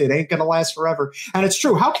out. It ain't going to last forever. And it's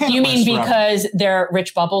true. How can you mean because their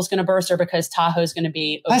rich bubble's going to burst or because Tahoe's going to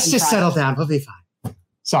be Let's just settle down. We'll be fine.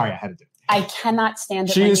 Sorry, I had to do it. I cannot stand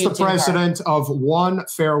it. She is the president of One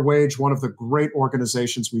Fair Wage, one of the great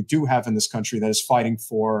organizations we do have in this country that is fighting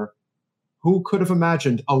for, who could have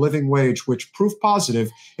imagined, a living wage, which proof positive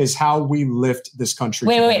is how we lift this country.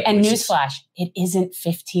 Wait. And newsflash, it isn't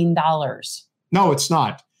 $15. No, it's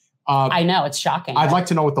not. I know, it's shocking. I'd like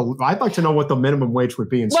to know what the minimum wage would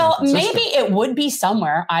be in San Francisco. Maybe it would be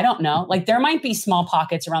somewhere. I don't know. There might be small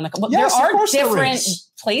pockets around the country. Yes, there are different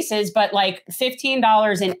places, but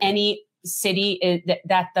 $15 in any city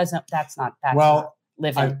that's not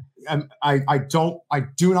living. I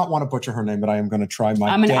do not want to butcher her name, but I am going to try my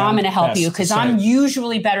I'm going to help you because I'm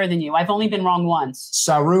usually better than you. I've only been wrong once.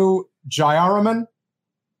 Saru Jayaraman.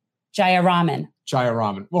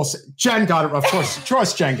 Well, Jen got it. Of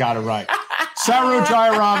course, Jen got it right. Saru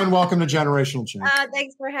Jayaraman, welcome to Generational Change.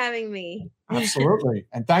 Thanks for having me. Absolutely.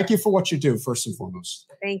 And thank you for what you do, first and foremost.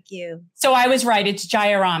 Thank you. So I was right. It's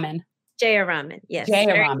Jayaraman. Jayaraman, yes.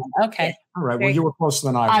 Jayaraman, okay. Yes. All right, well, you were closer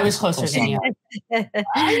than I was. I was closer than you.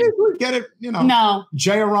 I would get it, No.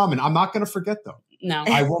 Jayaraman. I'm not going to forget, though. No.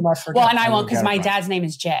 I will not forget. Well, and I won't because my dad's name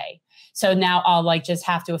is Jay. So now I'll just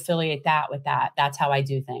have to affiliate that with that. That's how I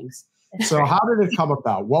do things. So how did it come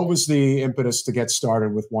about? What was the impetus to get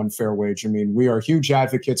started with One Fair Wage? I mean, we are huge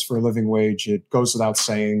advocates for a living wage. It goes without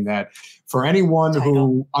saying that for anyone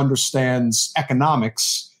who understands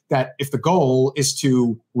economics, that if the goal is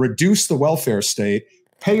to reduce the welfare state,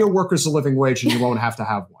 pay your workers a living wage and you won't have to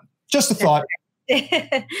have one. Just a thought.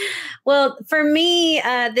 Well, for me,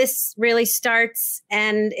 this really starts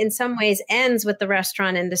and in some ways ends with the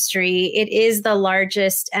restaurant industry. It is the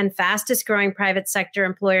largest and fastest growing private sector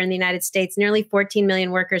employer in the United States, nearly 14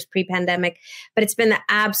 million workers pre-pandemic, but it's been the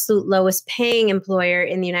absolute lowest paying employer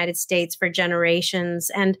in the United States for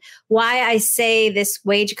generations. And why I say this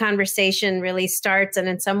wage conversation really starts and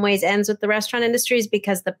in some ways ends with the restaurant industry is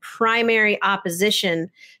because the primary opposition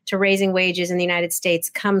to raising wages in the United States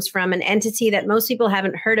comes from an entity that most people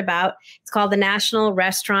haven't heard about. It's called the National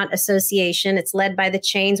Restaurant Association. It's led by the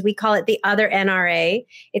chains. We call it the other NRA.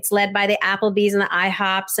 It's led by the Applebee's and the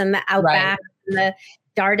IHOPs and the Outback and the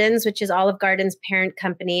Darden's, which is Olive Garden's parent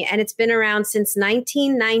company. And it's been around since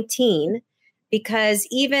 1919 because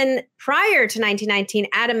even prior to 1919,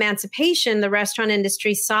 at emancipation, the restaurant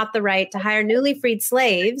industry sought the right to hire newly freed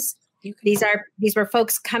slaves. These were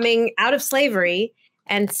folks coming out of slavery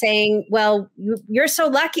and saying, well, you're so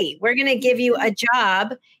lucky. We're going to give you a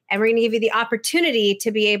job and we're going to give you the opportunity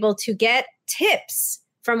to be able to get tips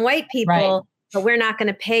from white people, but we're not going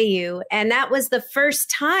to pay you. And that was the first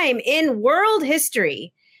time in world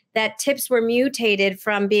history that tips were mutated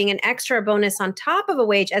from being an extra bonus on top of a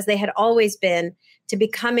wage, as they had always been, to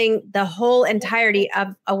becoming the whole entirety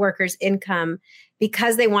of a worker's income,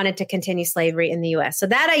 because they wanted to continue slavery in the US. So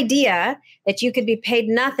that idea that you could be paid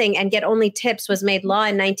nothing and get only tips was made law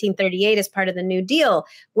in 1938 as part of the New Deal,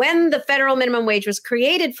 when the federal minimum wage was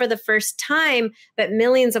created for the first time, but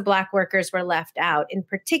millions of Black workers were left out. In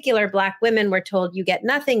particular, Black women were told, you get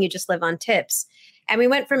nothing, you just live on tips. And we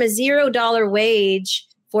went from a $0 wage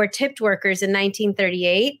for tipped workers in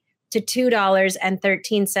 1938 to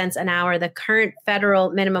 $2.13 an hour, the current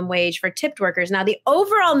federal minimum wage for tipped workers. Now, the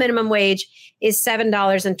overall minimum wage is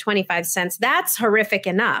 $7.25. That's horrific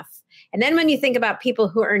enough. And then when you think about people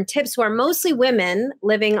who earn tips, who are mostly women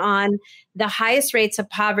living on the highest rates of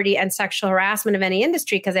poverty and sexual harassment of any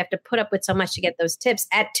industry, because they have to put up with so much to get those tips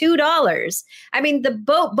at $2. I mean,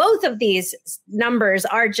 both of these numbers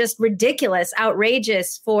are just ridiculous,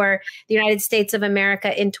 outrageous for the United States of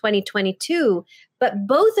America in 2022. But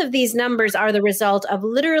both of these numbers are the result of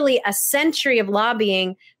literally a century of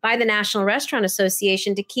lobbying by the National Restaurant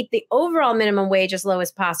Association to keep the overall minimum wage as low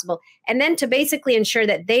as possible, and then to basically ensure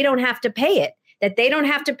that they don't have to pay it, that they don't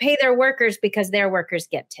have to pay their workers because their workers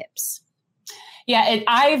get tips. Yeah,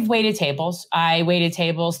 I've waited tables. I waited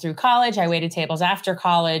tables through college. I waited tables after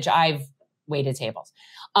college. I've waited tables.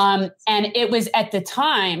 And it was, at the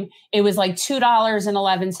time, it was like $2.11,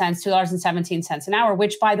 $2.17 an hour,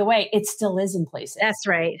 which, by the way, it still is in places. That's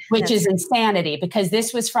right. Which is insanity, because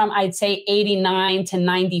this was from, I'd say, 89 to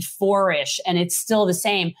 94-ish, and it's still the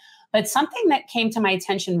same. But something that came to my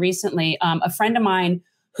attention recently, a friend of mine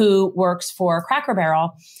who works for Cracker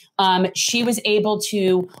Barrel, she was able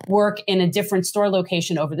to work in a different store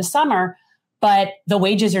location over the summer, but the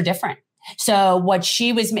wages are different. So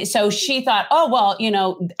she thought, oh,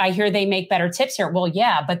 well, I hear they make better tips here. Well,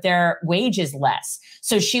 yeah, but their wage is less.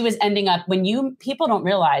 So she was ending up, people don't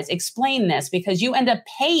realize, explain this, because you end up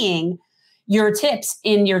paying your tips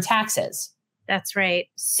in your taxes. That's right.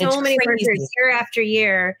 So many workers, year after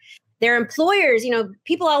year, their employers,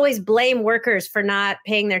 people always blame workers for not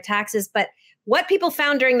paying their taxes, but what people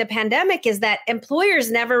found during the pandemic is that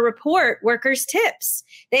employers never report workers' tips.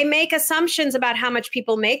 They make assumptions about how much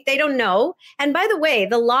people make. They don't know. And by the way,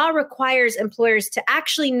 the law requires employers to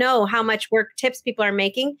actually know how much work tips people are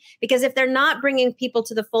making, because if they're not bringing people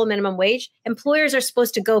to the full minimum wage, employers are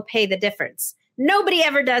supposed to go pay the difference. Nobody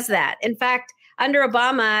ever does that. In fact, under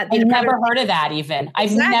Obama— I've never heard of that even.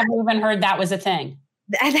 I've never even heard that was a thing.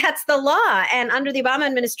 That's the law. And under the Obama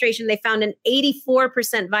administration, they found an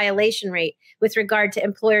 84% violation rate with regard to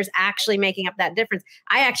employers actually making up that difference.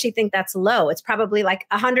 I actually think that's low. It's probably like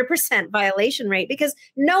 100% violation rate, because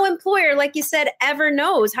no employer, like you said, ever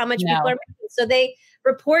knows how much people are making. So they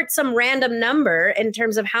report some random number in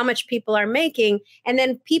terms of how much people are making, and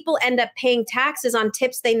then people end up paying taxes on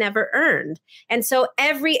tips they never earned. And so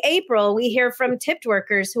every April, we hear from tipped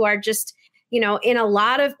workers who are just in a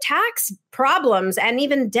lot of tax problems and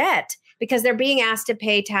even debt, because they're being asked to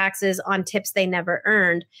pay taxes on tips they never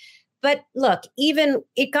earned. But look,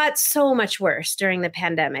 it got so much worse during the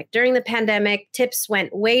pandemic. During the pandemic, tips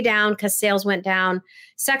went way down because sales went down.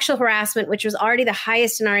 Sexual harassment, which was already the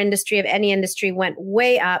highest in our industry of any industry, went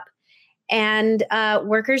way up. And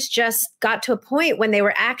workers just got to a point when they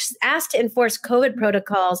were asked to enforce COVID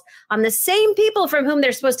protocols on the same people from whom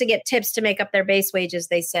they're supposed to get tips to make up their base wages.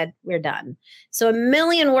 They said, we're done. So 1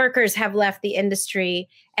 million workers have left the industry,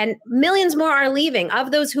 and millions more are leaving.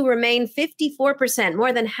 Of those who remain, 54%,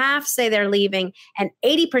 more than half, say they're leaving, and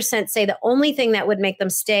 80% say the only thing that would make them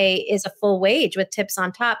stay is a full wage with tips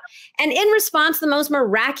on top. And in response, the most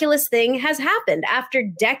miraculous thing has happened. After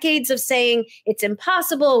decades of saying it's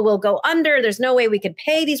impossible, we'll go under, there's no way we could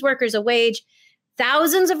pay these workers a wage,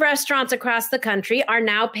 thousands of restaurants across the country are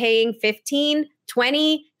now paying $15,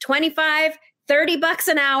 $20, $25, $30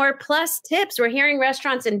 an hour plus tips. We're hearing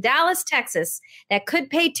restaurants in Dallas, Texas that could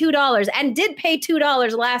pay $2 and did pay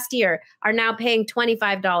 $2 last year are now paying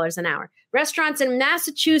 $25 an hour. Restaurants in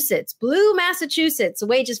Massachusetts, Blue, Massachusetts,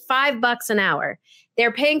 wages $5 an hour.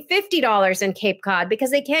 They're paying $50 in Cape Cod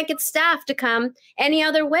because they can't get staff to come any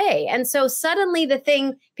other way. And so suddenly the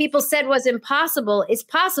thing people said was impossible is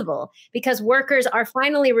possible, because workers are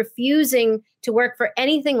finally refusing to work for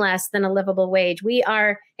anything less than a livable wage. We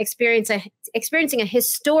are experiencing a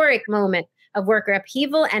historic moment of worker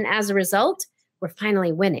upheaval. And as a result, we're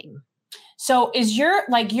finally winning. So is your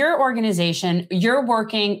organization, you're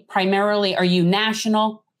working primarily, are you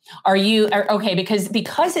national? Okay, because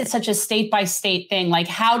it's such a state by state thing, like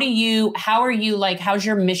how's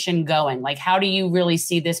your mission going? Like, how do you really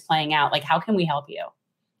see this playing out? Like, how can we help you?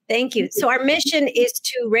 Thank you. So our mission is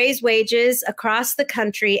to raise wages across the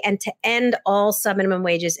country and to end all sub-minimum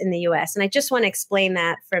wages in the U.S. And I just want to explain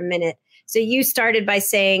that for a minute. So you started by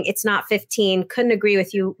saying it's not 15. Couldn't agree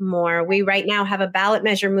with you more. We right now have a ballot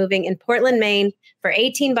measure moving in Portland, Maine for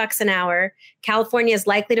 $18 an hour. California is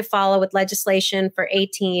likely to follow with legislation for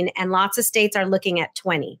 18, and lots of states are looking at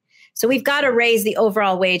 20. So we've got to raise the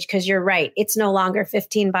overall wage because you're right. It's no longer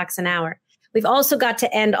 $15 an hour. We've also got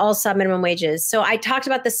to end all sub-minimum wages. So I talked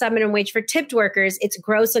about the sub-minimum wage for tipped workers. It's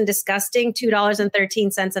gross and disgusting,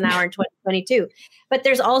 $2.13 an hour in 2022. But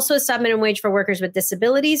there's also a sub-minimum wage for workers with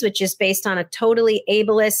disabilities, which is based on a totally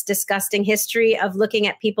ableist, disgusting history of looking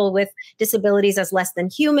at people with disabilities as less than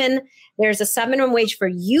human. There's a sub-minimum wage for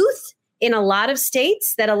youth in a lot of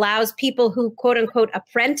states that allows people who, quote unquote,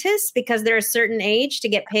 apprentice because they're a certain age to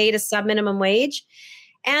get paid a sub-minimum wage.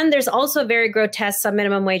 And there's also a very grotesque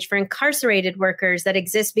sub-minimum wage for incarcerated workers that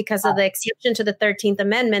exists because of the exception to the 13th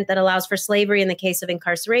Amendment that allows for slavery in the case of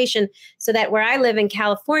incarceration. So that where I live in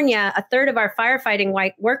California, a third of our firefighting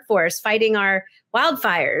white workforce fighting our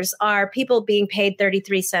wildfires are people being paid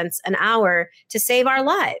 33 cents an hour to save our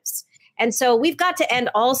lives. And so we've got to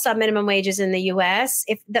end all sub-minimum wages in the U.S.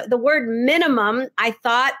 If the word minimum, I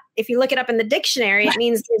thought, if you look it up in the dictionary, it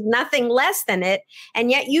means there's nothing less than it.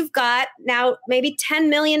 And yet you've got now maybe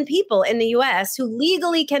 10 million people in the U.S. who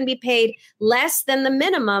legally can be paid less than the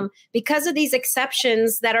minimum because of these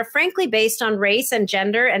exceptions that are frankly based on race and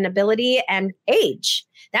gender and ability and age.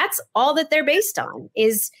 That's all that they're based on,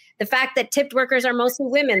 is the fact that tipped workers are mostly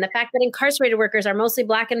women, the fact that incarcerated workers are mostly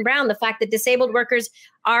Black and brown, the fact that disabled workers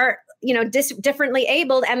are, differently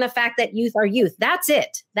abled, and the fact that youth are youth. That's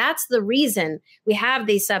it. That's the reason we have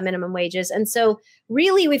these sub-minimum wages. And so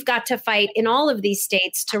really we've got to fight in all of these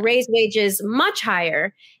states to raise wages much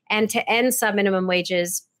higher and to end sub-minimum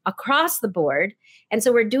wages across the board. And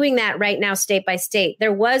so we're doing that right now, state by state.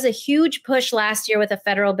 There was a huge push last year with a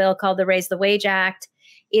federal bill called the Raise the Wage Act.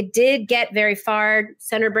 It did get very far.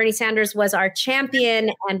 Senator Bernie Sanders was our champion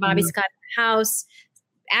and Bobby Scott in the House.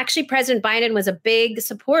 Actually, President Biden was a big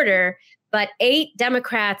supporter, but 8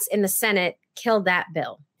 Democrats in the Senate killed that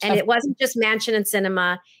bill. And it wasn't just Manchin and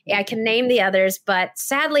Sinema. I can name the others, but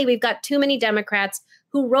sadly, we've got too many Democrats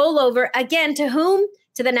who roll over again to whom?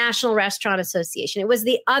 To the National Restaurant Association. It was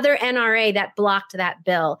the other NRA that blocked that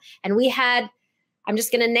bill. And we had, I'm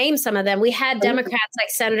just going to name some of them. We had Democrats like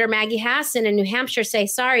Senator Maggie Hassan in New Hampshire say,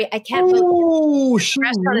 sorry, I can't vote. The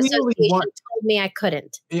Restaurant Association told me I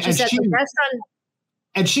couldn't. She said the restaurant...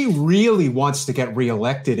 And she really wants to get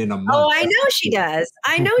reelected in a month. Oh, I know she does.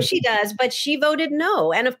 I know she does, but she voted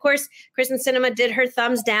no. And of course, Kristen Sinema did her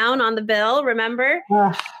thumbs down on the bill, remember?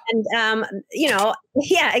 And,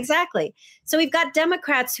 yeah, exactly. So we've got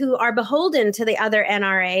Democrats who are beholden to the other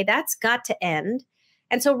NRA. That's got to end.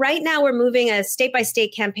 And so right now we're moving a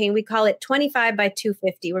state-by-state campaign. We call it 25 by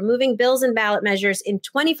 250. We're moving bills and ballot measures in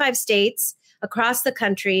 25 states across the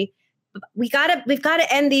country. We've got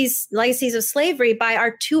to end these legacies of slavery by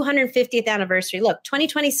our 250th anniversary. Look,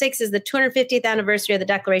 2026 is the 250th anniversary of the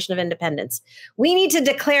Declaration of Independence. We need to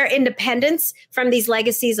declare independence from these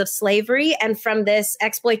legacies of slavery and from this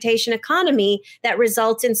exploitation economy that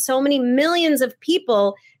results in so many millions of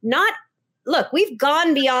people not. Look, we've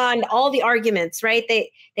gone beyond all the arguments, right?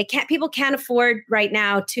 People can't afford right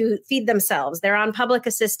now to feed themselves. They're on public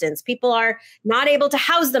assistance. People are not able to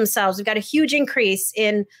house themselves. We've got a huge increase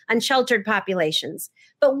in unsheltered populations.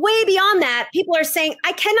 But way beyond that, people are saying,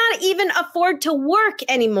 I cannot even afford to work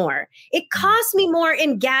anymore. It costs me more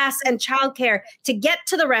in gas and childcare to get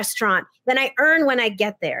to the restaurant than I earn when I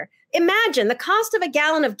get there. Imagine the cost of a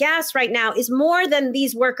gallon of gas right now is more than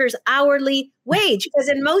these workers' hourly wage, because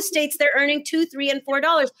in most states they're earning $2, $3, and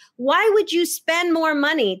 $4. Why would you spend more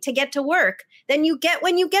money to get to work than you get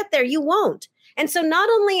when you get there? You won't. And so not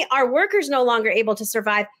only are workers no longer able to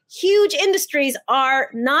survive, huge industries are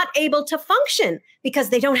not able to function because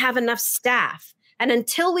they don't have enough staff. And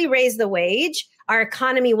until we raise the wage, our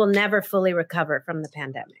economy will never fully recover from the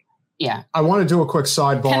pandemic. Yeah. I want to do a quick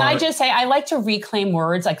sidebar. Can I just say, I like to reclaim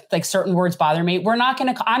words, like certain words bother me.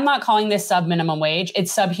 I'm not calling this sub-minimum wage.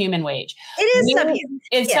 It's subhuman wage. It is subhuman.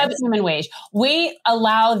 It's subhuman wage. We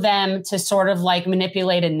allow them to sort of like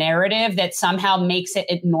manipulate a narrative that somehow makes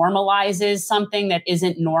it normalizes something that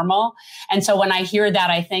isn't normal. And so when I hear that,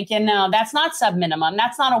 I think, no, that's not sub-minimum.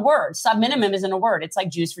 That's not a word. Sub-minimum isn't a word. It's like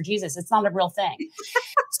Jews for Jesus. It's not a real thing.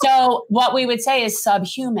 So what we would say is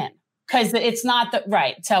subhuman. Because it's not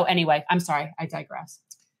right. So anyway, I'm sorry, I digress.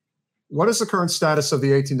 What is the current status of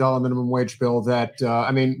the $18 minimum wage bill that,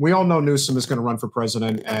 we all know Newsom is going to run for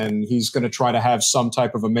president and he's going to try to have some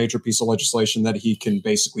type of a major piece of legislation that he can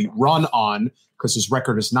basically run on because his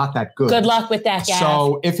record is not that good. Good luck with that, Gav.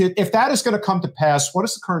 So if that is going to come to pass, what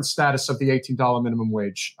is the current status of the $18 minimum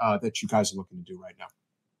wage that you guys are looking to do right now?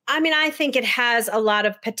 I think it has a lot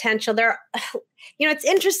of potential. It's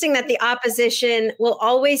interesting that the opposition will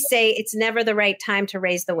always say it's never the right time to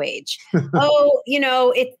raise the wage.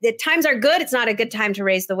 The times are good. It's not a good time to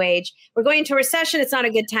raise the wage. We're going into a recession. It's not a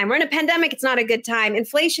good time. We're in a pandemic. It's not a good time.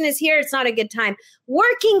 Inflation is here. It's not a good time.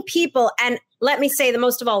 Working people, and let me say the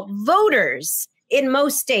most of all, voters in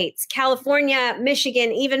most states, California,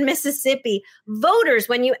 Michigan, even Mississippi, voters,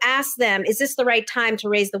 when you ask them, is this the right time to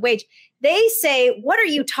raise the wage? They say, what are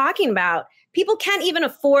you talking about? People can't even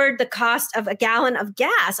afford the cost of a gallon of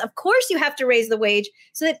gas. Of course, you have to raise the wage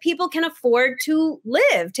so that people can afford to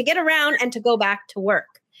live, to get around and to go back to work.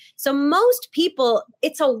 So most people,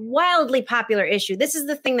 it's a wildly popular issue. This is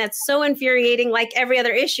the thing that's so infuriating, like every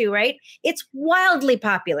other issue, right? It's wildly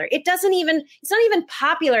popular. It's not even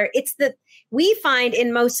popular. It's that we find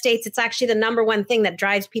in most states, it's actually the number one thing that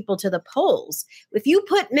drives people to the polls. If you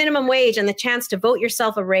put minimum wage and the chance to vote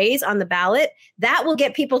yourself a raise on the ballot, that will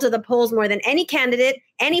get people to the polls more than any candidate,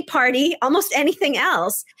 any party, almost anything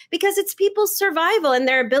else, because it's people's survival and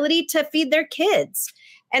their ability to feed their kids.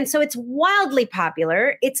 And so it's wildly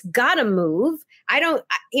popular. It's got to move.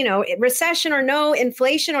 Recession or no,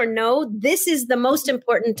 inflation or no, this is the most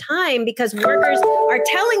important time because workers are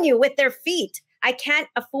telling you with their feet, I can't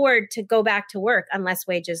afford to go back to work unless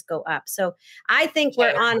wages go up. So I think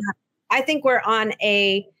we're on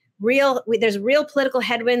there's real political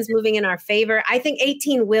headwinds moving in our favor. I think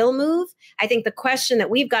 18 will move. I think the question that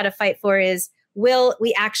we've got to fight for is, will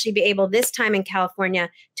we actually be able this time in California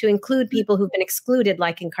to include people who've been excluded,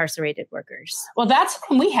 like incarcerated workers? Well, that's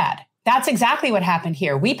what we had. That's exactly what happened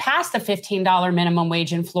here. We passed the $15 minimum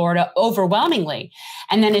wage in Florida overwhelmingly.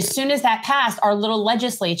 And then as soon as that passed, our little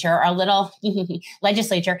legislature,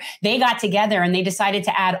 they got together and they decided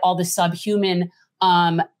to add all the subhuman,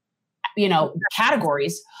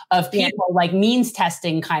 categories of people like means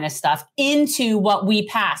testing kind of stuff into what we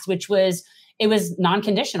passed, it was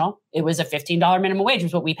non-conditional. It was a $15 minimum wage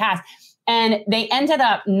was what we passed. And they ended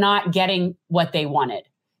up not getting what they wanted.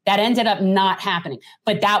 That ended up not happening.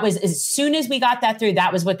 But that was, as soon as we got that through,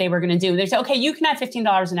 that was what they were going to do. They said, okay, you can have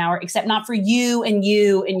 $15 an hour, except not for you and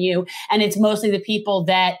you and you. And it's mostly the people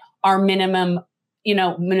that are minimum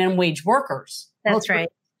wage workers. That's right.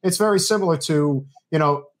 It's very similar to,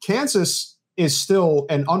 Kansas is still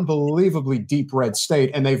an unbelievably deep red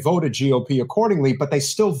state, and they voted GOP accordingly, but they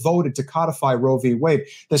still voted to codify Roe v. Wade.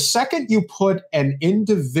 The second you put an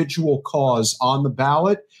individual cause on the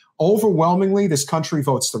ballot, overwhelmingly, this country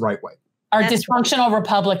votes the right way. Our dysfunctional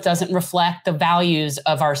republic doesn't reflect the values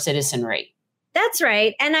of our citizenry. That's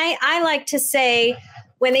right. And I like to say,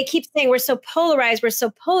 when they keep saying we're so polarized, we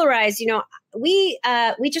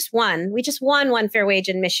just won. We just won one fair wage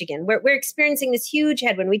in Michigan. We're experiencing this huge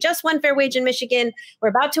headwind. We just won fair wage in Michigan. We're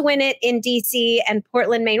about to win it in DC and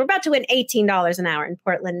Portland, Maine. We're about to win $18 an hour in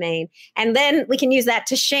Portland, Maine. And then we can use that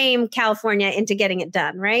to shame California into getting it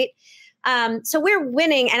done, right? So we're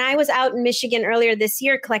winning. And I was out in Michigan earlier this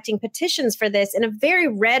year collecting petitions for this in a very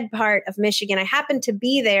red part of Michigan. I happened to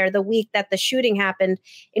be there the week that the shooting happened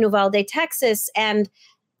in Uvalde, Texas. And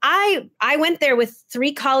I went there with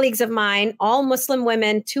 3 colleagues of mine, all Muslim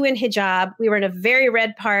women, 2 in hijab. We were in a very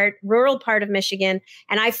red rural part of Michigan.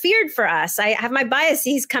 And I feared for us. I have my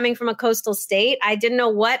biases coming from a coastal state. I didn't know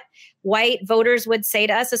what white voters would say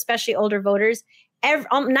to us, especially older voters.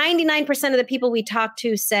 99% of the people we talked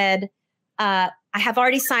to said, I have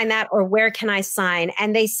already signed that, or where can I sign?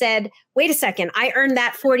 And they said, wait a second, I earned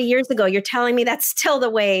that 40 years ago. You're telling me that's still the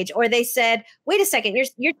wage. Or they said, wait a second,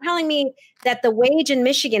 you're telling me that the wage in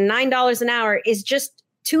Michigan, $9 an hour, is just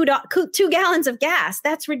 2 gallons of gas.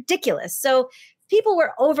 That's ridiculous. So people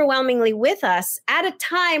were overwhelmingly with us at a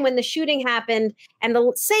time when the shooting happened, and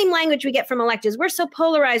the same language we get from electeds. We're so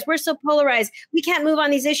polarized. We can't move on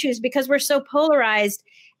these issues because we're so polarized.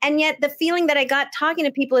 And yet the feeling that I got talking to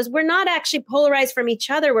people is we're not actually polarized from each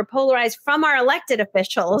other. We're polarized from our elected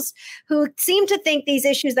officials who seem to think these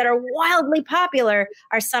issues that are wildly popular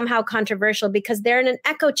are somehow controversial because they're in an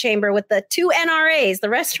echo chamber with the 2 NRAs, the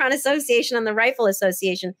Restaurant Association and the Rifle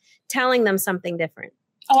Association, telling them something different.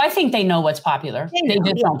 Oh, I think they know what's popular. They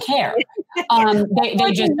just don't care.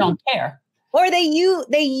 They just don't care. Or they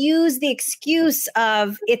use the excuse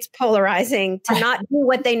of it's polarizing to not do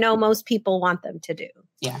what they know most people want them to do.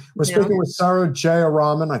 Yeah. We're speaking with Sarah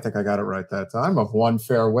Jayaraman, I think I got it right that time, of One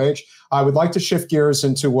Fair Wage. I would like to shift gears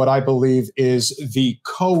into what I believe is the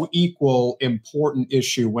co-equal important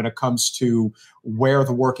issue when it comes to where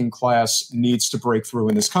the working class needs to break through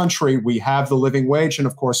in this country. We have the living wage, and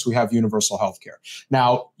of course, we have universal health care.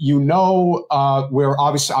 Now, we're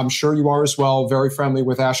obviously, I'm sure you are as well, very friendly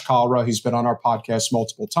with Ash Kalra. He's been on our podcast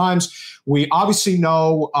multiple times. We obviously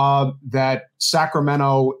know that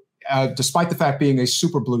Sacramento, despite the fact being a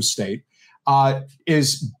super blue state,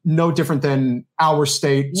 is no different than our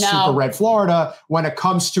state, super red Florida, when it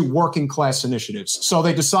comes to working class initiatives. So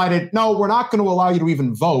they decided, no, we're not going to allow you to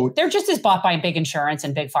even vote. They're just as bought by big insurance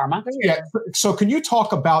and big pharma. Yeah. So can you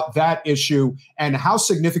talk about that issue and how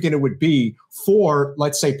significant it would be for,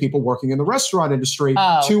 let's say, people working in the restaurant industry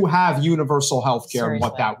to have universal health care and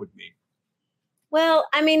what that would mean? Well,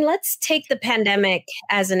 I mean, let's take the pandemic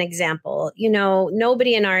as an example.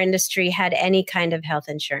 Nobody in our industry had any kind of health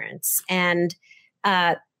insurance. And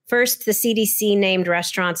first, the CDC named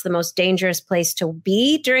restaurants the most dangerous place to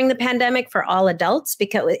be during the pandemic for all adults,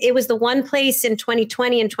 because it was the one place in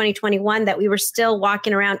 2020 and 2021 that we were still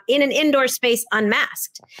walking around in an indoor space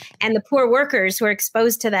unmasked. And the poor workers who are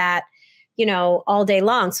exposed to that, all day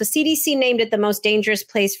long. So CDC named it the most dangerous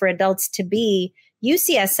place for adults to be.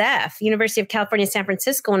 UCSF, University of California, San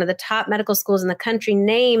Francisco, one of the top medical schools in the country,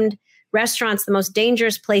 named restaurants the most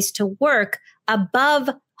dangerous place to work above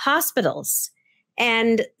hospitals.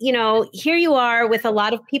 And, here you are with a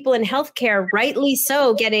lot of people in healthcare, rightly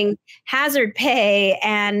so, getting hazard pay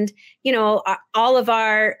and, all of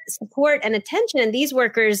our support and attention. And these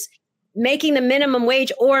workers making the minimum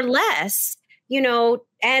wage or less,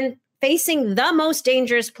 and facing the most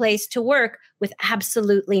dangerous place to work with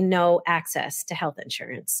absolutely no access to health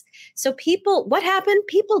insurance. So what happened?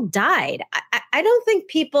 People died. I don't think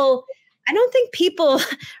people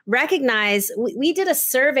recognize, we did a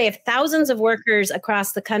survey of thousands of workers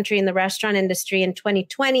across the country in the restaurant industry in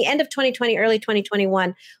 2020, end of 2020, early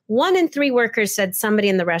 2021. 1 in 3 workers said somebody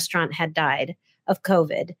in the restaurant had died of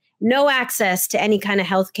COVID. No access to any kind of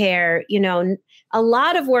health care. A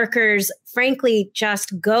lot of workers, frankly,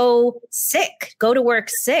 just go to work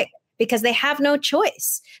sick because they have no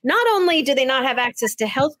choice. Not only do they not have access to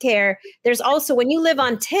health care, there's also, when you live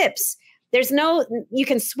on tips, you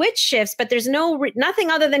can switch shifts, but there's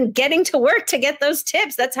nothing other than getting to work to get those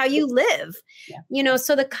tips. That's how you live. Yeah.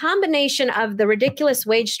 So the combination of the ridiculous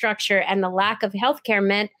wage structure and the lack of health care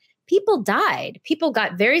meant people died. People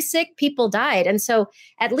got very sick. People died. And so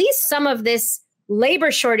at least some of this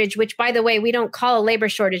labor shortage, which, by the way, we don't call a labor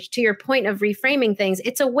shortage, to your point of reframing things,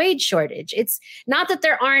 it's a wage shortage. It's not that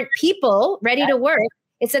there aren't people ready to work.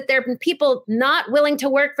 It's that there are people not willing to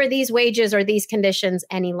work for these wages or these conditions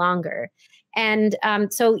any longer. And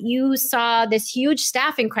so you saw this huge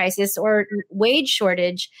staffing crisis or wage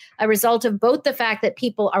shortage, a result of both the fact that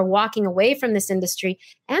people are walking away from this industry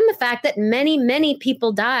and the fact that many, many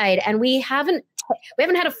people died. And we haven't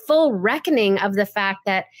had a full reckoning of the fact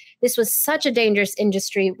that this was such a dangerous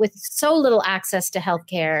industry with so little access to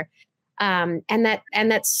healthcare, and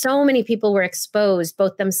that so many people were exposed,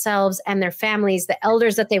 both themselves and their families, the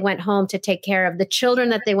elders that they went home to take care of, the children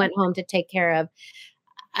that they went home to take care of.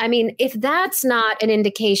 I mean, if that's not an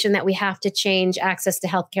indication that we have to change access to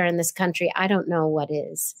healthcare in this country, I don't know what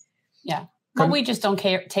is. Yeah. But we just don't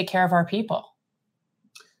take care of our people.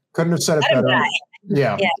 Couldn't have said it better.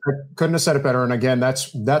 Yeah. Couldn't have said it better. And again,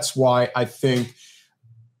 that's why I think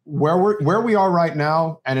where we are right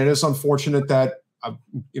now, and it is unfortunate that I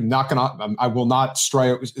will not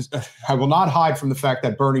hide from the fact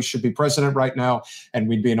that Bernie should be president right now, and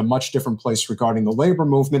we'd be in a much different place regarding the labor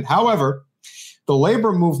movement. However, the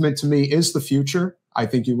labor movement to me is the future. I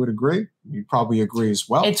think you would agree. You probably agree as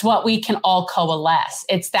well. It's what we can all coalesce.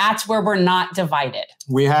 That's where we're not divided.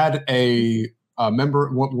 We had a member,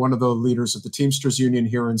 one of the leaders of the Teamsters Union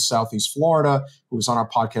here in Southeast Florida, who was on our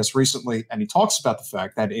podcast recently, and he talks about the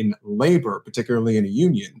fact that in labor, particularly in a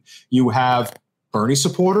union, you have Bernie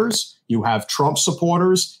supporters, you have Trump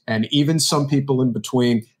supporters, and even some people in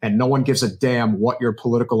between, and no one gives a damn what your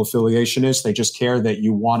political affiliation is. They just care that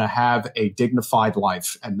you want to have a dignified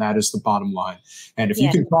life, and that is the bottom line. And if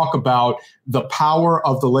you can talk about the power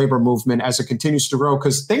of the labor movement as it continues to grow,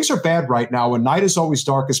 because things are bad right now, and night is always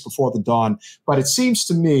darkest before the dawn, but it seems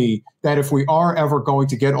to me that if we are ever going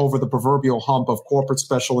to get over the proverbial hump of corporate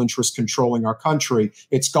special interests controlling our country,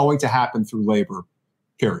 it's going to happen through labor,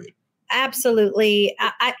 period. Absolutely.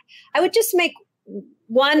 I would just make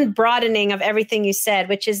one broadening of everything you said,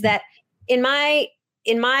 which is that in my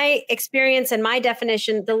experience and my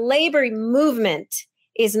definition, the labor movement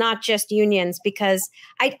is not just unions, because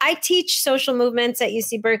I teach social movements at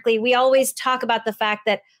UC Berkeley. We always talk about the fact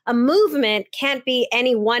that a movement can't be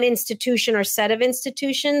any one institution or set of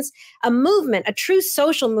institutions. A movement, a true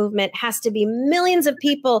social movement, has to be millions of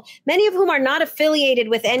people, many of whom are not affiliated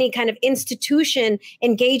with any kind of institution,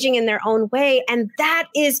 engaging in their own way. And that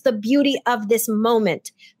is the beauty of this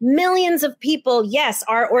moment. Millions of people, yes,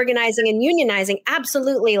 are organizing and unionizing.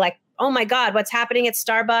 Absolutely. Like, oh my God, what's happening at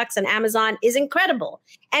Starbucks and Amazon is incredible.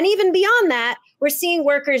 And even beyond that, we're seeing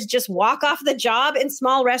workers just walk off the job in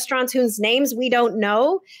small restaurants whose names we don't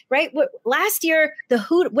know, right? Last year, the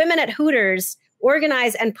women at Hooters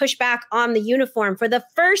organized and pushed back on the uniform for the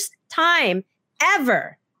first time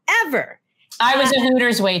ever. I was a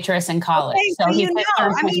Hooters waitress in college. Okay,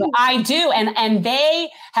 I do. And they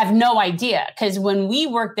have no idea, because when we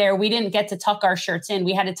worked there, we didn't get to tuck our shirts in.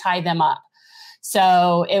 We had to tie them up.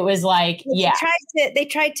 So it was like, they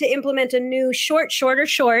tried to implement a new shorter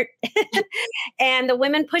short and the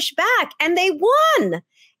women pushed back and they won.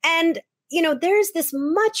 And, there's this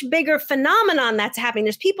much bigger phenomenon that's happening.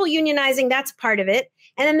 There's people unionizing. That's part of it.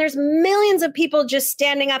 And then there's millions of people just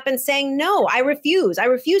standing up and saying, no, I refuse. I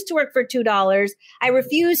refuse to work for $2. I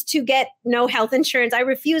refuse to get no health insurance. I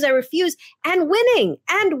refuse and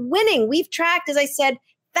winning. We've tracked, as I said,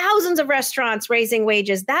 thousands of restaurants raising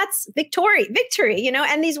wages. That's victory,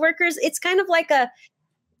 and these workers, it's kind of like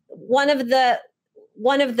one of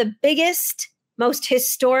the biggest, most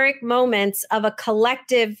historic moments of a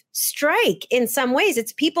collective strike. In some ways,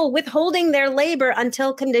 it's people withholding their labor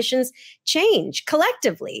until conditions change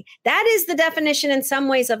collectively. That is the definition in some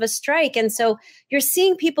ways of a strike. And so you're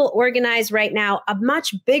seeing people organize right now a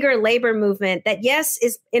much bigger labor movement that, yes,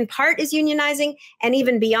 is in part is unionizing. And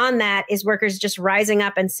even beyond that is workers just rising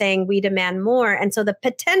up and saying, we demand more. And so the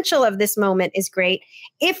potential of this moment is great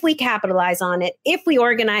if we capitalize on it, if we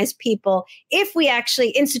organize people, if we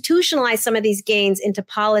actually institutionalize some of these gains into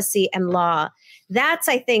policy and law. That's,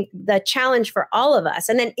 I think, the challenge for all of us.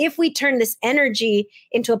 And then if we turn this energy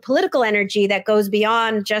into a political energy that goes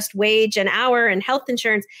beyond just wage and hour and health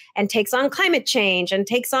insurance and takes on climate change and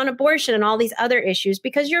takes on abortion and all these other issues,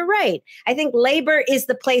 because you're right. I think labor is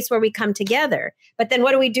the place where we come together. But then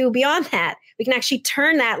what do we do beyond that? We can actually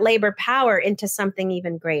turn that labor power into something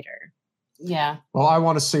even greater. Yeah. Well, I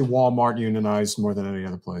want to see Walmart unionized more than any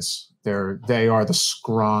other place. They are the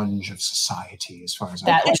scrounge of society, as far as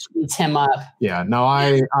that eats him up. Yeah. No,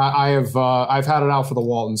 I've had it out for the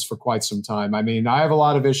Waltons for quite some time. I mean, I have a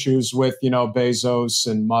lot of issues with Bezos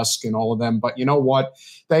and Musk and all of them, but you know what?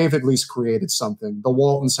 They've at least created something. The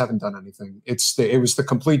Waltons haven't done anything. It was the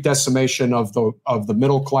complete decimation of the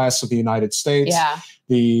middle class of the United States.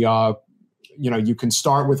 Yeah. You can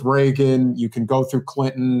start with Reagan, you can go through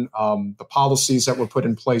Clinton, the policies that were put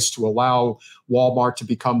in place to allow Walmart to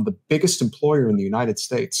become the biggest employer in the United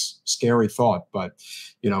States. Scary thought, but,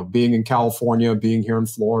 being in California, being here in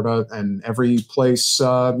Florida, and every place,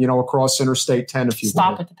 across Interstate 10, if you will.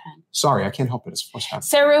 Stop with the pen. Sorry, I can't help it. It's what's happening.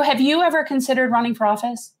 Saru, have you ever considered running for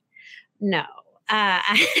office? No.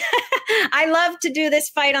 I love to do this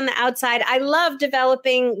fight on the outside. I love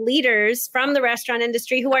developing leaders from the restaurant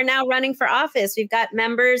industry who are now running for office. We've got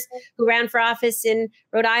members who ran for office in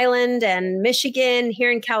Rhode Island and Michigan,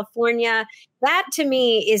 here in California. That to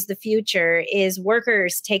me is the future, is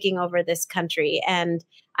workers taking over this country. And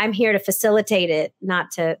I'm here to facilitate it,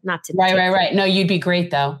 not to. Right. No, you'd be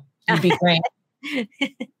great though. You'd be great.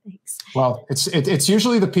 Thanks. Well, it's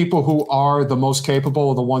usually the people who are the most capable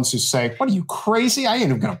are the ones who say, "What, are you crazy? I ain't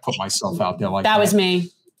even going to put myself out there like that." That was me.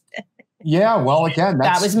 Yeah, well, again,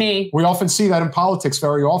 that was me. We often see that in politics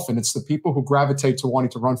very often. It's the people who gravitate to wanting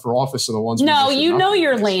to run for office are the ones. No, you know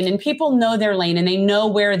your lane, and people know their lane, and they know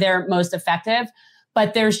where they're most effective.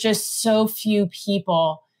 But there's just so few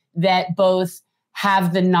people that both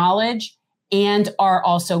have the knowledge and are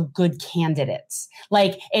also good candidates.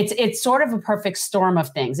 Like it's sort of a perfect storm of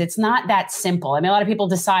things. It's not that simple. I mean, a lot of people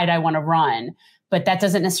decide I want to run, but that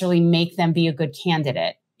doesn't necessarily make them be a good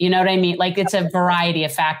candidate. You know what I mean? Like it's a variety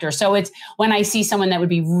of factors. So it's when I see someone that would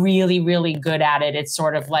be really, really good at it, it's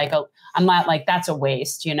sort of like, I'm not like, that's a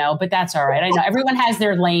waste, but that's all right. I know everyone has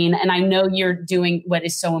their lane, and I know you're doing what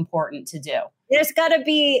is so important to do. There's got to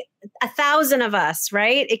be 1,000 of us,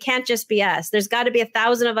 right? It can't just be us. There's got to be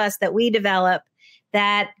 1,000 of us that we develop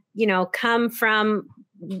that, come from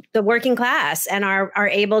the working class and are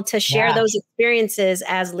able to share those experiences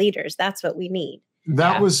as leaders. That's what we need.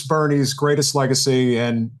 That was Bernie's greatest legacy.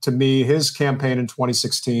 And to me, his campaign in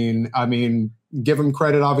 2016, I mean, give him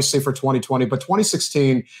credit, obviously, for 2020, but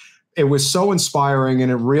 2016, it was so inspiring,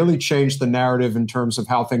 and it really changed the narrative in terms of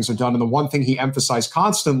how things are done. And the one thing he emphasized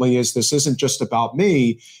constantly is this isn't just about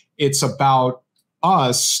me. It's about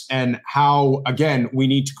us and how, again, we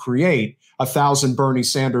need to create 1,000 Bernie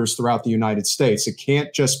Sanders throughout the United States. It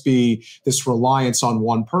can't just be this reliance on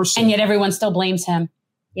one person. And yet everyone still blames him.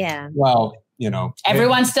 Yeah. Well,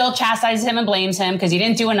 everyone still chastises him and blames him because you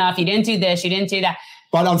didn't do enough. You didn't do this. You didn't do that.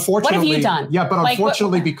 But unfortunately, what have you done? Yeah, but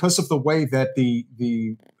unfortunately, because of the way that the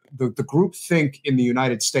groupthink in the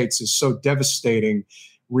United States is so devastating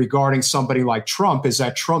regarding somebody like Trump, is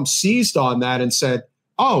that Trump seized on that and said,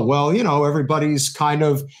 oh, well, everybody's kind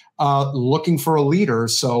of looking for a leader,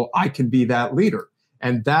 so I can be that leader.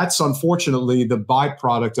 And that's unfortunately the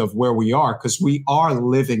byproduct of where we are, because we are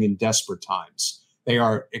living in desperate times. They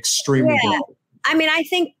are extremely difficult. I mean, I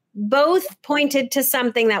think both pointed to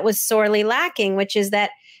something that was sorely lacking, which is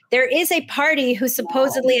that there is a party who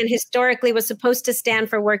supposedly and historically was supposed to stand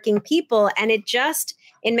for working people, and it just,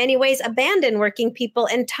 in many ways, abandoned working people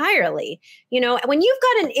entirely. When you've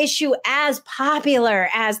got an issue as popular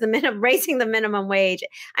as raising the minimum wage,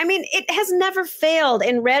 I mean, it has never failed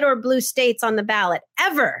in red or blue states on the ballot,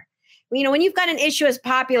 ever. When you've got an issue as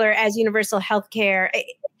popular as universal health care,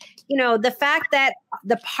 the fact that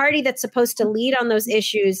the party that's supposed to lead on those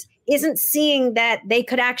issues isn't seeing that they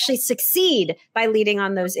could actually succeed by leading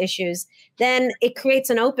on those issues, then it creates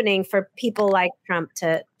an opening for people like Trump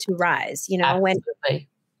to rise. Absolutely.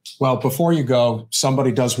 Well, before you go,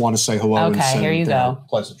 somebody does want to say hello. Okay, and here you go.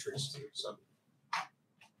 Pleasantries to you.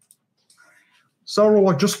 Sarah,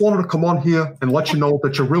 I just wanted to come on here and let you know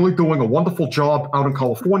that you're really doing a wonderful job out in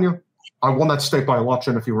California. I won that state by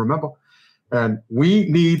election, if you remember. And we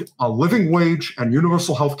need a living wage and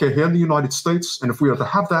universal health care here in the United States. And if we are to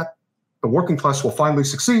have that, the working class will finally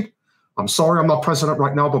succeed. I'm sorry I'm not president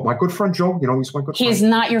right now, but my good friend Joe, he's my good friend. He's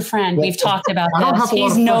not your friend. Well, we've talked about this.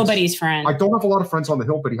 He's nobody's friend. I don't have a lot of friends on the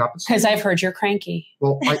Hill, but he happens to. Because I've heard you're cranky.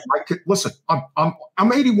 Well, I could, listen,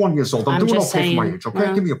 I'm 81 years old. I'm doing okay for my age,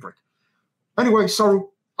 okay? Give me a break. Anyway, Saru,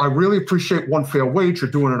 I really appreciate One Fair Wage.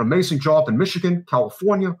 You're doing an amazing job in Michigan,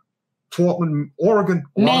 California, Portland, Oregon,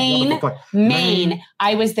 Maine.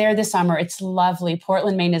 I was there this summer. It's lovely.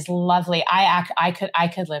 Portland, Maine is lovely. I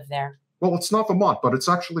could live there. Well, it's not Vermont, but it's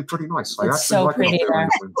actually pretty nice. It's so pretty there.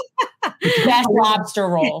 Best lobster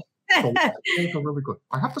roll. So, those are really good.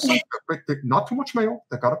 I have to say, not too much mayo.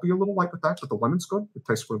 They got to be a little light with that, but the lemon's good. It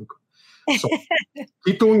tastes really good. So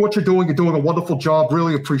keep doing what you're doing. You're doing a wonderful job.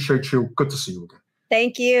 Really appreciate you. Good to see you again.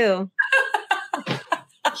 Thank you.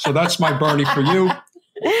 So that's my Bernie for you.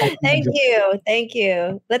 Thank you.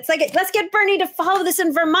 Let's get Bernie to follow this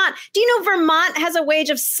in Vermont. Do you know Vermont has a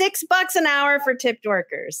wage of $6 an hour for tipped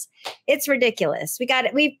workers? It's ridiculous.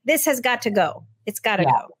 This has got to go. It's got to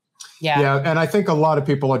go. Yeah. And I think a lot of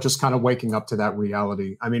people are just kind of waking up to that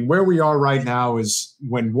reality. I mean, where we are right now is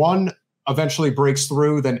when one eventually breaks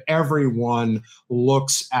through, then everyone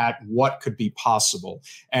looks at what could be possible.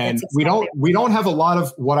 And we don't have a lot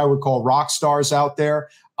of what I would call rock stars out there.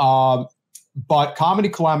 But Comedy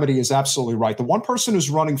Calamity is absolutely right. The one person who's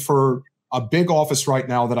running for a big office right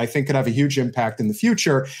now that I think could have a huge impact in the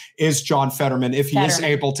future is John Fetterman, if he is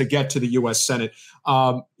able to get to the U.S. Senate.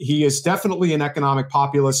 He is definitely an economic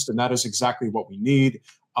populist, and that is exactly what we need.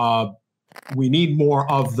 We need more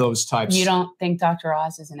of those types. You don't think Dr.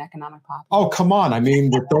 Oz is an economic populist? Oh, come on. I mean,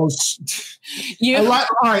 with those... All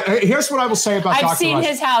right, here's what I will say about Dr. Oz. I've seen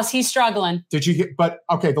his house. He's struggling. Did you get... But,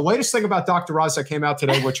 okay, the latest thing about Dr. Oz that came out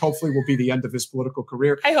today, which hopefully will be the end of his political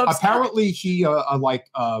career. I hope apparently, so.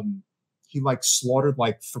 He slaughtered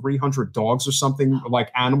 300 dogs or something, like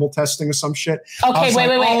animal testing or some shit. Okay, wait.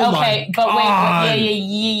 Okay, but wait.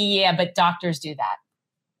 Yeah. But doctors do that.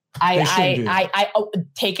 I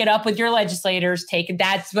take it up with your legislators.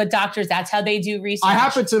 That's what doctors. That's how they do research. I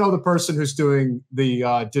happen to know the person who's doing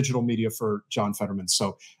the digital media for John Fetterman,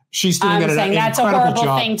 so she's doing an incredible job. That's a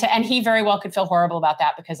horrible thing and he very well could feel horrible about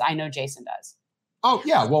that because I know Jason does. Oh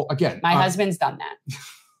yeah, well again, my husband's done that.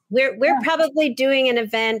 We're probably doing an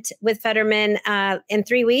event with Fetterman in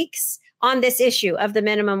 3 weeks on this issue of the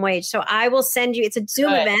minimum wage. So I will send you, it's a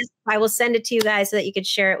Zoom event. I will send it to you guys so that you could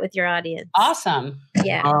share it with your audience. Awesome.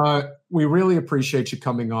 Yeah. We really appreciate you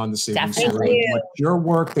coming on this evening. Thank you. Your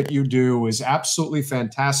work that you do is absolutely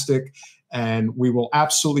fantastic, and we will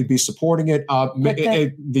absolutely be supporting it.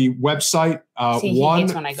 The website,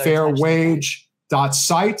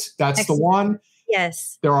 onefairwage.site, that's Excellent. The one.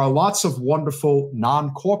 Yes. There are lots of wonderful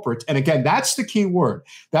non-corporate. And again, that's the key word.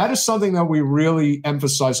 That is something that we really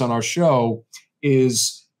emphasize on our show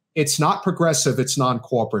is it's not progressive, it's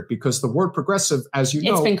non-corporate, because the word progressive, as you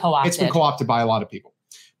know, it's been co-opted by a lot of people.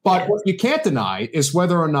 But what you can't deny is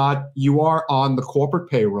whether or not you are on the corporate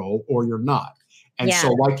payroll or you're not. And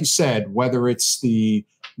so, like you said, whether it's the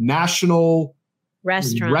National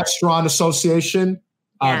Restaurant Association,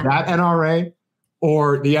 that NRA,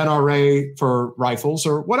 or the NRA for rifles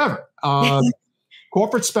or whatever.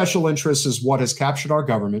 Corporate special interests is what has captured our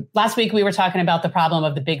government. Last week, we were talking about the problem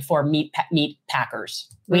of the big four meat packers.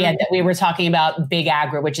 We were talking about big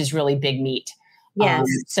agri, which is really big meat. Yes.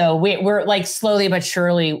 So we're like slowly but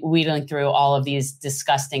surely weeding through all of these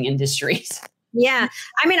disgusting industries. Yeah.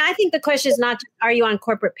 I mean, I think the question is not, are you on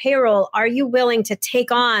corporate payroll? Are you willing to take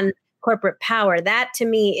on corporate power? That to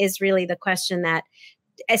me is really the question that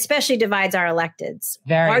especially divides our electeds.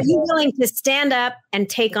 Are you willing to stand up and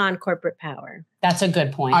take on corporate power? That's a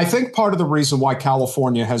good point. I think part of the reason why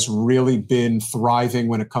California has really been thriving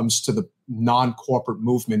when it comes to the non-corporate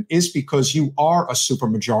movement is because you are a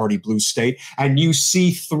supermajority blue state and you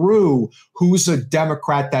see through who's a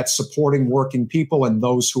Democrat that's supporting working people and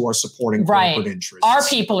those who are supporting corporate interests. Our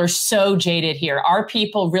people are so jaded here. Our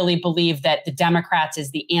people really believe that the Democrats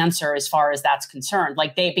is the answer as far as that's concerned.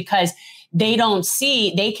 Because they don't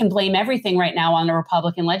see, they can blame everything right now on the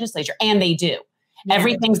Republican legislature, and they do. Yeah.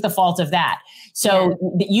 Everything's the fault of that. So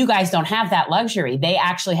you guys don't have that luxury. They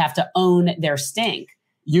actually have to own their stink.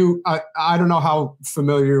 I don't know how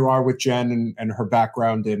familiar you are with Jen and her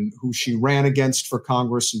background and who she ran against for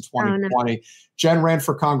Congress in 2020. Oh, no. Jen ran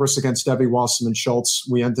for Congress against Debbie Wasserman Schultz.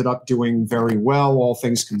 We ended up doing very well, all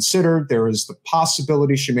things considered. There is the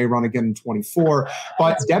possibility she may run again in 24.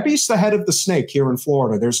 But Debbie's the head of the snake here in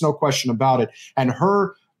Florida. There's no question about it. And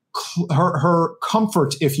her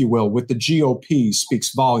comfort, if you will, with the GOP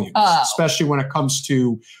speaks volumes, especially when it comes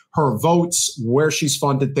to her votes, where she's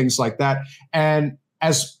funded, things like that. And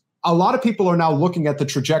as a lot of people are now looking at the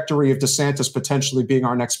trajectory of DeSantis potentially being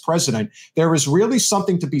our next president, there is really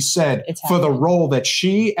something to be said for the role that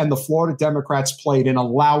she and the Florida Democrats played in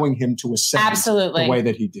allowing him to ascend the way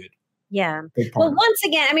that he did. Yeah. Well, once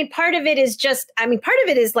again, I mean, part of it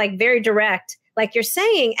is like very direct, like you're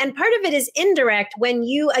saying, and part of it is indirect. When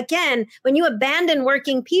you abandon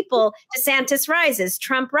working people, DeSantis rises,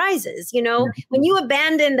 Trump rises, when you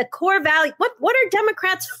abandon the core value, what are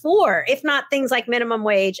Democrats for, if not things like minimum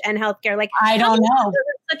wage and healthcare? Like, I don't know.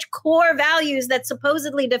 Such core values that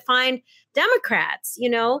supposedly define Democrats,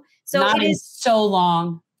 So not it is so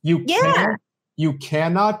long. You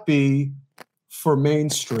cannot be for Main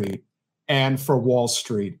Street and for Wall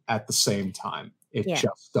Street at the same time. It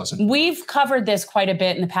just doesn't. We've covered this quite a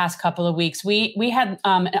bit in the past couple of weeks. We had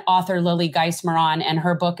an author, Lily Geismer, on, and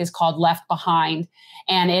her book is called Left Behind.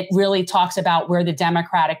 And it really talks about where the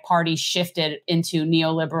Democratic Party shifted into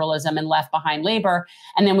neoliberalism and left behind labor.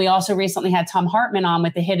 And then we also recently had Thom Hartmann on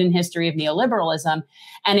with the hidden history of neoliberalism.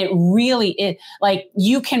 And it really,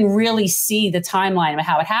 you can really see the timeline of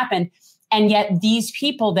how it happened. And yet these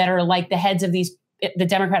people that are like the heads of the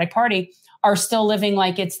Democratic Party are still living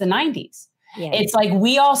like it's the 90s. Yeah. It's like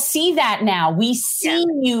we all see that now. We see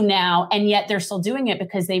you now, and yet they're still doing it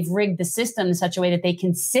because they've rigged the system in such a way that they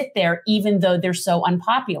can sit there even though they're so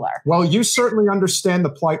unpopular. Well, you certainly understand the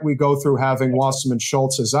plight we go through having Wasserman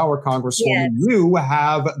Schultz as our congresswoman. Yes. You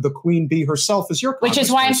have the Queen Bee herself as your congresswoman. Which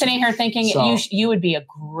is why I'm sitting here thinking you would be a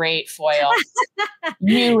great foil.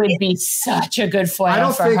 You would be such a good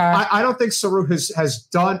foil for her. I don't think Saru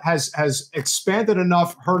has expanded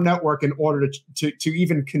enough her network in order to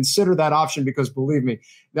even consider that option. Because believe me,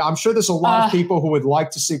 I'm sure there's a lot of people who would like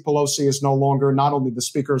to see Pelosi as no longer not only the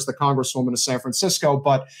speaker as the congresswoman of San Francisco,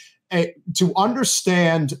 but to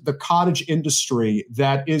understand the cottage industry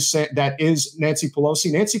that is Nancy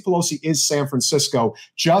Pelosi. Nancy Pelosi is San Francisco,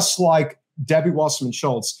 just like Debbie Wasserman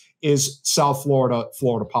Schultz is South Florida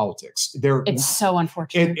politics. It's so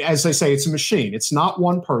unfortunate. As they say, it's a machine. It's not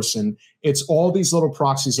one person. It's all these little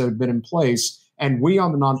proxies that have been in place. And we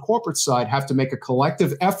on the non-corporate side have to make a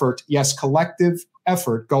collective effort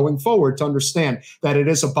going forward to understand that it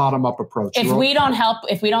is a bottom-up approach. If we don't help,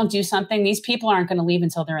 if we don't do something, these people aren't going to leave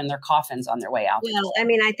until they're in their coffins on their way out. Well, I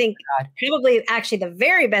mean, I think probably actually the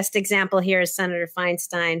very best example here is Senator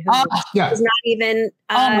Feinstein, who is not even...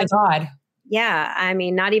 oh, my God. Yeah, I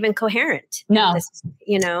mean, not even coherent. No,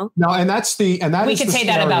 No, and that's we could say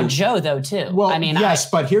that about Joe, though, too. Well, I mean, yes,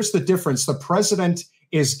 but here's the difference: the president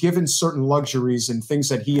is given certain luxuries and things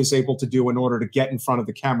that he is able to do in order to get in front of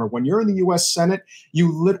the camera. When you're in the U.S. Senate,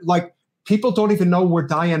 people don't even know where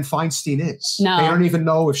Dianne Feinstein is. No. They don't even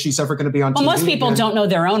know if she's ever going to be on TV. Most people don't know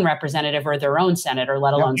their own representative or their own senator,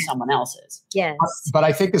 let alone someone else's. Yes. But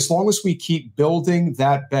I think as long as we keep building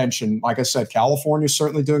that bench, and like I said, California is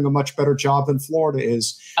certainly doing a much better job than Florida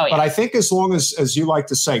is. Oh, yeah. But I think as long as you like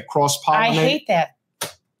to say, cross-pollinate. I hate that.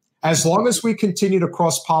 As long as we continue to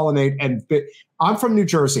cross-pollinate I'm from New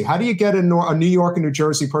Jersey. How do you get a New York and New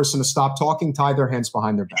Jersey person to stop talking, tie their hands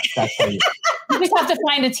behind their back? That's how you just have to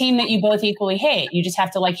find a team that you both equally hate. You just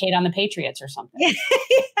have to hate on the Patriots or something.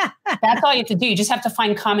 Yeah. That's all you have to do. You just have to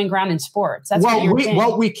find common ground in sports. That's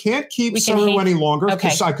we can't keep Saru any longer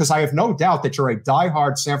because I have no doubt that you're a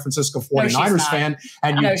diehard San Francisco 49ers fan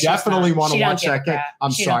and you definitely want to watch that game.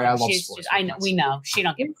 I'm sorry, I love sports. I know, we know. She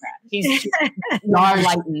don't give a crap. He's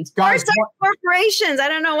enlightened. Guys, corporations. I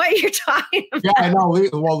don't know what you're talking about. Yeah, I know.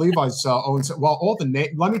 Well, Levi's owns all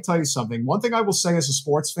the let me tell you something. One thing I will say as a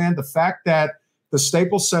sports fan, the fact that the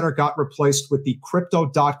Staples Center got replaced with the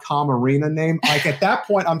Crypto.com arena name. At that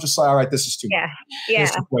point, I'm just like, all right, this is too much. Yeah. This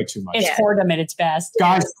is way too much. It's whoredom at its best.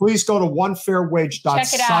 Guys, please go to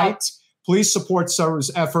onefairwage.site. Please support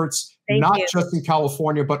Saru's efforts, just in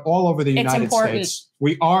California, but all over the United States.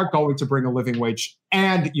 We are going to bring a living wage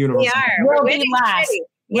and universal. We'll be last.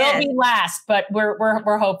 We'll be last, but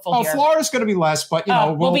we're hopeful here. Florida's going to be last, but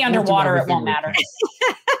we'll be underwater. It won't matter.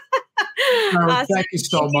 Sarah, awesome. Thank you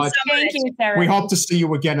so much. Thank you, Sarah. We hope to see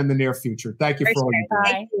you again in the near future. Thank you for all you do.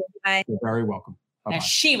 Thank you. Bye. You're very welcome. Now,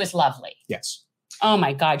 she was lovely. Yes. Oh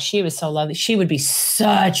my God, she was so lovely. She would be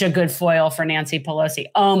such a good foil for Nancy Pelosi.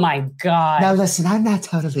 Oh my God. Now listen, I'm not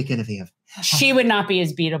totally going to be She would not be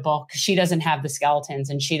as beatable because she doesn't have the skeletons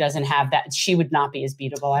and she doesn't have that. She would not be as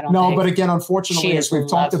beatable. I don't think. No, but again, unfortunately, as we've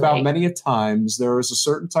talked about many a times, there is a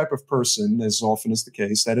certain type of person, as often is the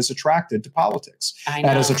case, that is attracted to politics,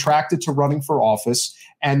 that is attracted to running for office,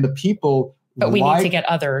 and the people. But we need to get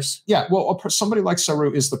others. Yeah, well, somebody like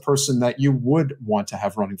Saru is the person that you would want to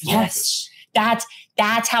have running for office. That's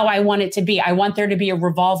how I want it to be. I want there to be a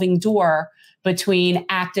revolving door between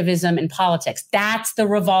activism and politics. That's the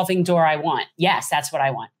revolving door I want. Yes, that's what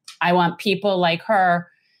I want. I want people like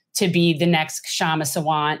her to be the next Kshama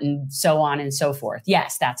Sawant and so on and so forth.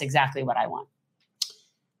 Yes, that's exactly what I want.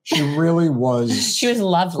 She really was. She was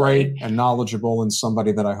lovely. Great and knowledgeable and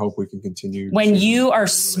somebody that I hope we can continue. When you are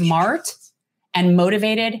smart and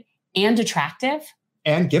motivated and attractive.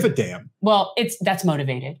 And give a damn. Well, that's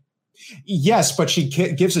motivated. Yes, but she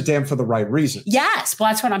gives a damn for the right reasons. Yes, well,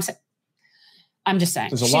 that's what I'm saying. I'm just saying.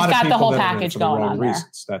 She's got the whole package going on there.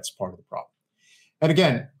 That's part of the problem. And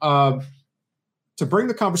again, to bring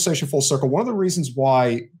the conversation full circle, one of the reasons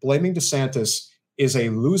why blaming DeSantis is a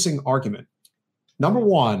losing argument. Number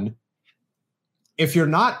one, if you're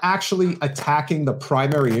not actually attacking the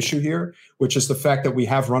primary issue here, which is the fact that we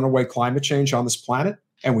have runaway climate change on this planet,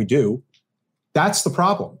 and we do, that's the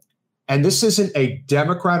problem. And this isn't a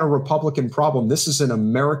Democrat or Republican problem. This is an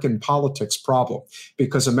American politics problem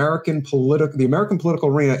because the American political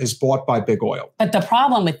arena is bought by big oil. But the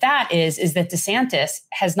problem with that is that DeSantis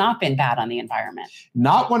has not been bad on the environment.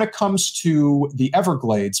 Not when it comes to the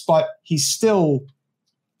Everglades, but he's still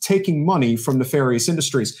taking money from nefarious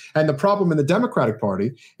industries. And the problem in the Democratic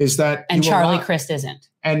Party is that— And Charlie Crist isn't.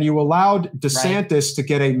 And you allowed DeSantis to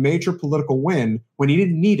get a major political win when he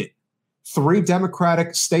didn't need it. 3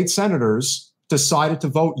 Democratic state senators decided to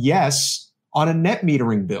vote yes on a net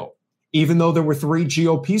metering bill, even though there were 3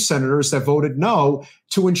 GOP senators that voted no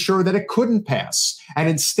to ensure that it couldn't pass. And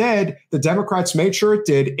instead, the Democrats made sure it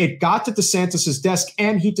did. It got to DeSantis's desk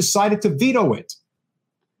and he decided to veto it.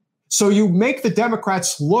 So you make the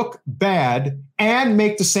Democrats look bad and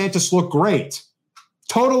make DeSantis look great.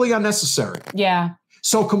 Totally unnecessary. Yeah.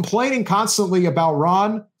 So complaining constantly about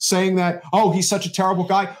Ron, saying that, oh, he's such a terrible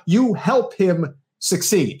guy, you help him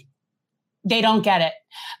succeed. They don't get it.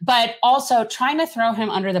 But also trying to throw him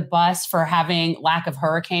under the bus for having lack of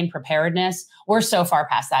hurricane preparedness, we're so far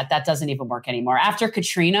past that. That doesn't even work anymore. After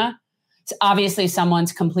Katrina, obviously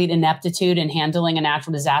someone's complete ineptitude in handling a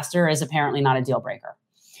natural disaster is apparently not a deal breaker.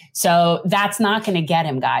 So that's not going to get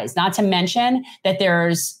him, guys. Not to mention that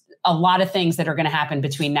there's a lot of things that are going to happen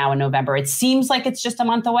between now and November. It seems like it's just a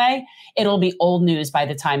month away. It'll be old news by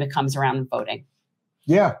the time it comes around to voting.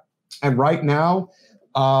 Yeah. And right now,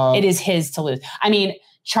 it is his to lose. I mean,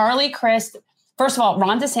 Charlie Crist, first of all,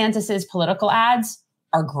 Ron DeSantis's political ads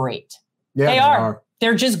are great. Yeah, they are.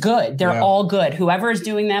 They're just good. They're all good. Whoever is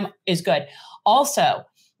doing them is good. Also,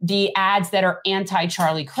 the ads that are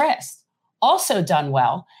anti-Charlie Crist, also done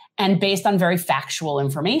well and based on very factual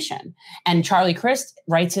information. And Charlie Crist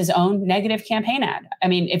writes his own negative campaign ad. I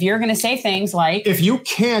mean, if you're going to say things like— If you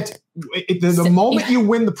can't, the moment you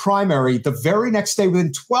win the primary, the very next day,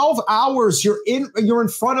 within 12 hours, you're in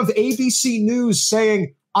front of ABC News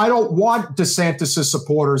saying, I don't want DeSantis'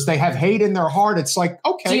 supporters. They have hate in their heart. It's like,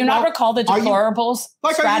 okay. Do you not recall the deplorables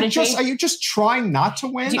strategy? Are you just trying not to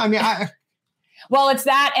win? Well, it's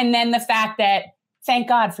that. And then the fact that, thank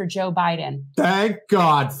God for Joe Biden. Thank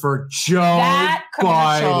God for Joe Biden. That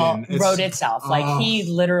commercial wrote itself. Like he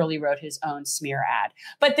literally wrote his own smear ad.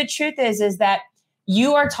 But the truth is that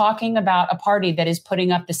you are talking about a party that is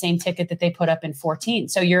putting up the same ticket that they put up in 14.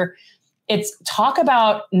 So it's talk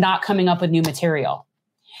about not coming up with new material.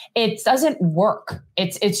 It doesn't work.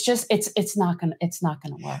 It's not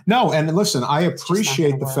gonna work. No, and listen, I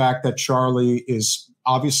appreciate the fact that Charlie is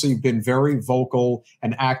obviously been very vocal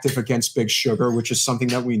and active against Big Sugar, which is something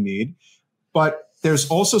that we need. But there's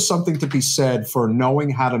also something to be said for knowing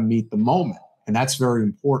how to meet the moment, and that's very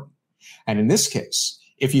important. And in this case,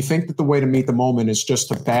 if you think that the way to meet the moment is just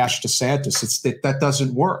to bash DeSantis, that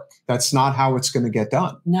doesn't work. That's not how it's going to get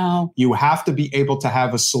done. No. You have to be able to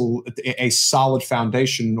have a solid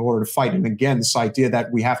foundation in order to fight. And again, this idea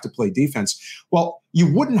that we have to play defense. Well,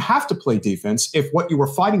 you wouldn't have to play defense if what you were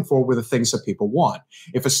fighting for were the things that people want.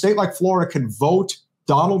 If a state like Florida can vote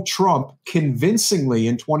Donald Trump convincingly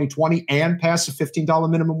in 2020 and pass a $15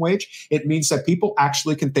 minimum wage, it means that people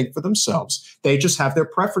actually can think for themselves. They just have their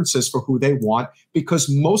preferences for who they want, because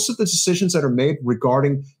most of the decisions that are made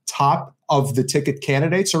regarding top of the ticket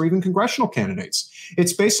candidates or even congressional candidates,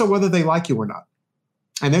 it's based on whether they like you or not.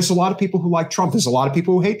 And there's a lot of people who like Trump. There's a lot of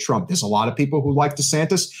people who hate Trump. There's a lot of people who like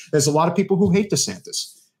DeSantis. There's a lot of people who hate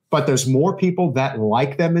DeSantis. But there's more people that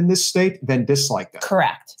like them in this state than dislike them.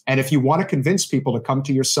 Correct. And if you want to convince people to come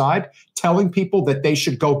to your side, telling people that they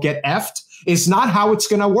should go get effed is not how it's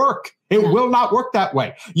going to work. It will not work that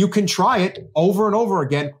way. You can try it over and over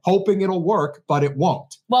again, hoping it'll work, but it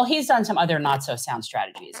won't. Well, he's done some other not so sound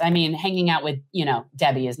strategies. I mean, hanging out with,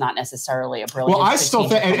 Debbie is not necessarily a brilliant. Well, I still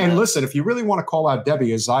think, and listen, if you really want to call out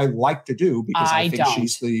Debbie, as I like to do, because I think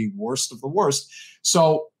she's the worst of the worst.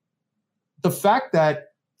 So the fact that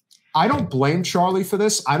I don't blame Charlie for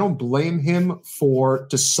this. I don't blame him for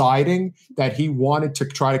deciding that he wanted to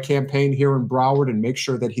try to campaign here in Broward and make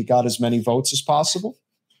sure that he got as many votes as possible.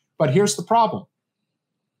 But here's the problem.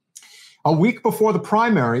 A week before the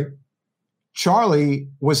primary, Charlie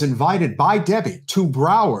was invited by Debbie to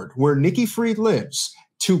Broward, where Nikki Fried lives,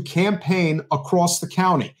 to campaign across the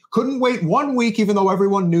county. Couldn't wait 1 week, even though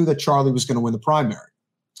everyone knew that Charlie was going to win the primary.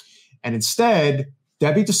 And instead,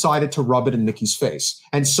 Debbie decided to rub it in Nikki's face.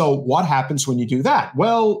 And so what happens when you do that?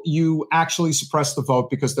 Well, you actually suppress the vote,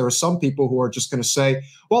 because there are some people who are just going to say,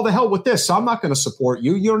 well, the hell with this. I'm not going to support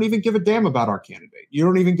you. You don't even give a damn about our candidate. You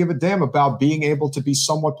don't even give a damn about being able to be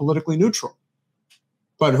somewhat politically neutral.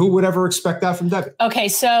 But who would ever expect that from Debbie? Okay,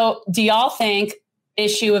 so do y'all think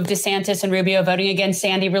issue of DeSantis and Rubio voting against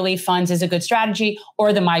Sandy relief funds is a good strategy,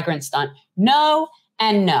 or the migrant stunt? No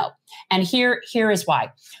and no. And here is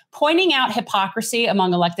why. Pointing out hypocrisy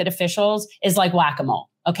among elected officials is like whack-a-mole.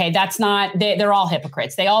 Okay, that's not, they're all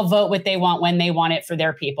hypocrites. They all vote what they want when they want it for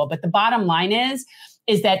their people. But the bottom line is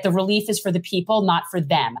that the relief is for the people, not for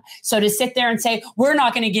them. So to sit there and say, we're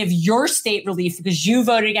not going to give your state relief because you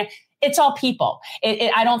voted again, it's all people.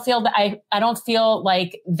 I don't feel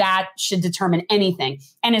like that should determine anything.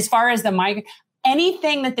 And as far as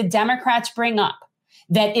anything that the Democrats bring up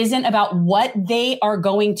that isn't about what they are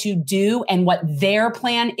going to do and what their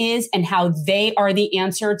plan is and how they are the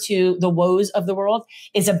answer to the woes of the world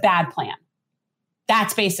is a bad plan.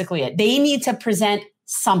 That's basically it. They need to present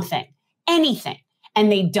something, anything,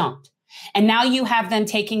 and they don't. And now you have them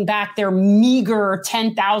taking back their meager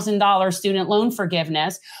 $10,000 student loan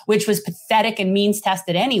forgiveness, which was pathetic and means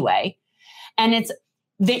tested anyway. And it's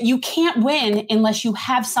that you can't win unless you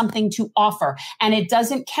have something to offer. And it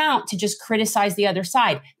doesn't count to just criticize the other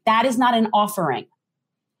side. That is not an offering.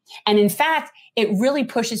 And in fact, it really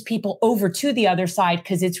pushes people over to the other side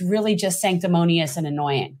because it's really just sanctimonious and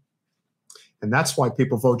annoying. And that's why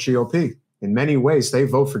people vote GOP. In many ways, they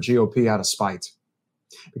vote for GOP out of spite,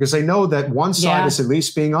 because they know that one side is at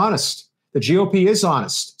least being honest. The GOP is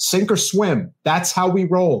honest. Sink or swim. That's how we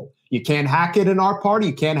roll. You can't hack it in our party.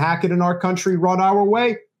 You can't hack it in our country. Run our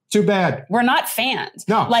way. Too bad. We're not fans.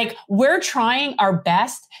 No. Like, we're trying our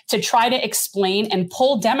best to try to explain and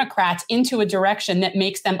pull Democrats into a direction that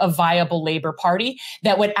makes them a viable labor party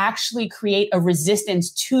that would actually create a resistance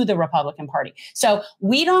to the Republican Party. So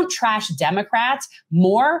we don't trash Democrats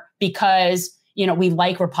more because, we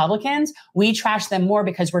like Republicans. We trash them more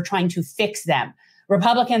because we're trying to fix them.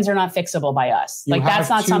 Republicans are not fixable by us. That's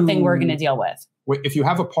not something we're going to deal with. If you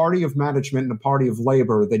have a party of management and a party of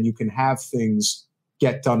labor, then you can have things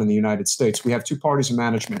get done in the United States. We have two parties of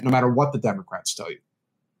management, no matter what the Democrats tell you.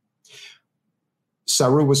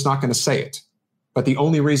 Saru was not going to say it, but the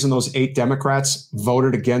only reason those 8 Democrats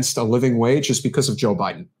voted against a living wage is because of Joe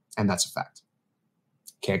Biden, and that's a fact.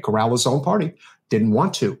 Can't corral his own party. Didn't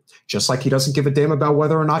want to. Just like he doesn't give a damn about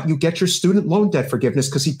whether or not you get your student loan debt forgiveness,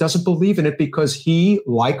 because he doesn't believe in it, because he,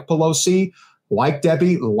 like Pelosi, like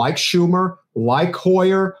Debbie, like Schumer, like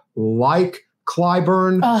Hoyer, like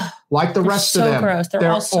Clyburn, like the rest of them. Gross. They're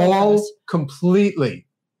all gross. Completely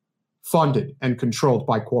funded and controlled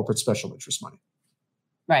by corporate special interest money.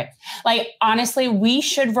 Right. Like, honestly, we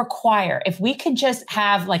should require, if we could just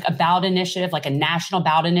have like a ballot initiative, like a national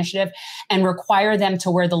ballot initiative, and require them to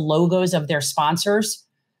wear the logos of their sponsors,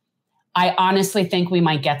 I honestly think we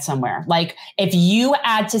might get somewhere. Like, if you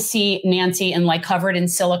had to see Nancy and like covered in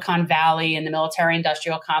Silicon Valley and the military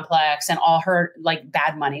industrial complex and all her like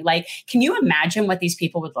bad money, like, can you imagine what these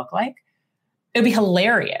people would look like? It would be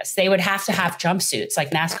hilarious. They would have to have jumpsuits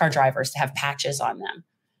like NASCAR drivers to have patches on them.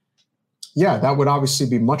 Yeah, that would obviously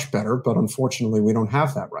be much better, but unfortunately, we don't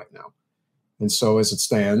have that right now. And so, as it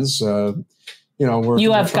stands, you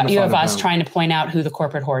have us trying to point out who the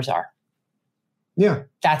corporate whores are. Yeah,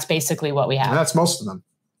 that's basically what we have. And that's most of them.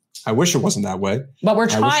 I wish it wasn't that way, but we're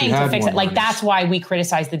trying to fix it. Like, that's why we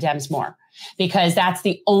criticize the Dems more, because that's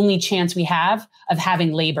the only chance we have of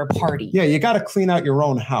having Labor Party. Yeah, you got to clean out your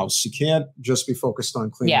own house. You can't just be focused on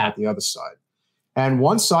cleaning out the other side. And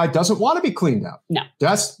one side doesn't want to be cleaned out. No.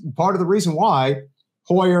 That's part of the reason why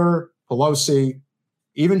Hoyer, Pelosi,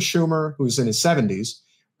 even Schumer, who's in his 70s,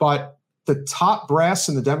 but the top brass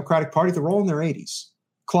in the Democratic Party, they're all in their 80s.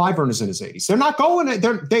 Clyburn is in his 80s. They're not going.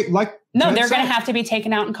 They're going to have to be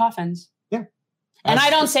taken out in coffins. Yeah. And I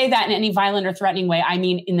don't say that in any violent or threatening way. I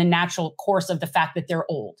mean, in the natural course of the fact that they're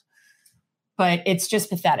old. But it's just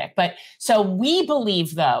pathetic. But so we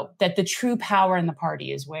believe, though, that the true power in the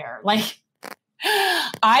party is where, like,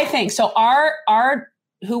 I think so. Our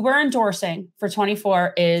who we're endorsing for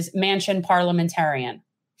 24 is Manchin parliamentarian.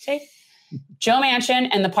 See, Joe Manchin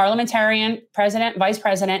and the parliamentarian president, vice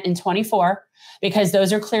president in 24, because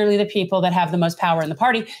those are clearly the people that have the most power in the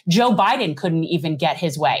party. Joe Biden couldn't even get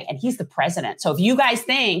his way, and he's the president. So if you guys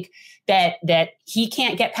think that he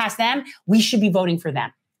can't get past them, we should be voting for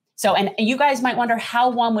them. So, and you guys might wonder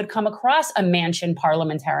how one would come across a Manchin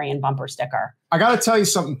parliamentarian bumper sticker. I got to tell you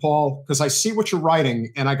something, Paul, because I see what you're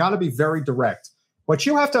writing, and I got to be very direct. What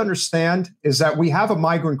you have to understand is that we have a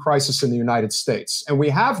migrant crisis in the United States, and we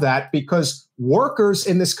have that because workers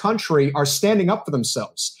in this country are standing up for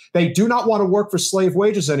themselves. They do not want to work for slave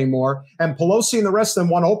wages anymore, and Pelosi and the rest of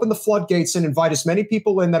them want to open the floodgates and invite as many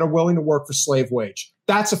people in that are willing to work for slave wage.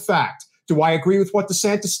 That's a fact. Do I agree with what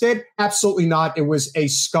DeSantis did? Absolutely not. It was a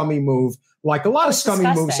scummy move, like a lot of scummy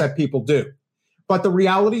moves that people do. But the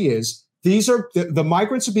reality is, these are the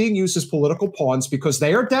migrants are being used as political pawns because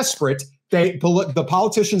they are desperate. The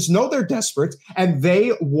politicians know they're desperate, and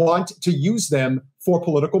they want to use them for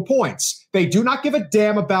political points. They do not give a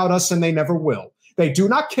damn about us, and they never will. They do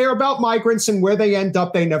not care about migrants and where they end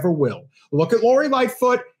up. They never will. Look at Lori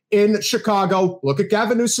Lightfoot in Chicago. Look at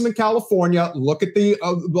Gavin Newsom in California. Look at the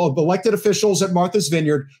elected officials at Martha's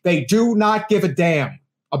Vineyard. They do not give a damn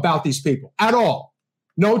about these people at all.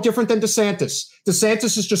 No different than DeSantis.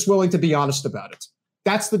 DeSantis is just willing to be honest about it.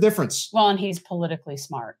 That's the difference. Well, and he's politically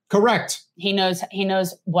smart. Correct. He knows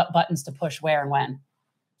what buttons to push where and when.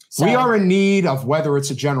 So, we are in need of, whether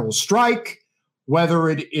it's a general strike, whether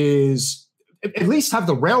it is, at least have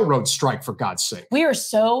the railroad strike, for God's sake. We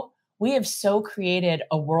have so created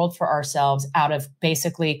a world for ourselves out of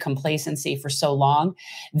basically complacency for so long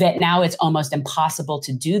that now it's almost impossible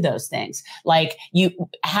to do those things. Like,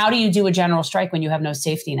 how do you do a general strike when you have no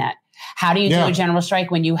safety net? How do you do a general strike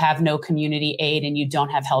when you have no community aid and you don't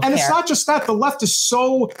have health care? And it's not just that. The left is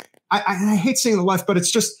so, I hate saying the left, but it's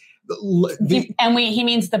just, he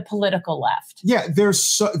means the political left. Yeah, there's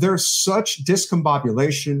such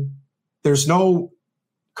discombobulation. There's no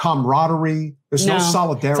camaraderie. There's no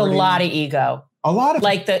solidarity. It's a lot of ego.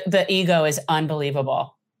 The ego is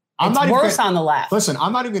unbelievable. It's worse on the left. Listen,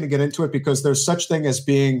 I'm not even going to get into it because there's such thing as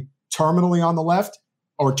being terminally on the left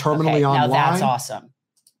or terminally on the line. Now that's awesome.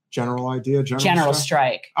 General idea. General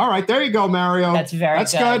strike. All right, there you go, Mario. That's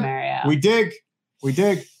good, Mario. We dig.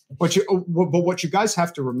 But what you guys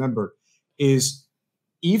have to remember is,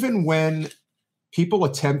 even when people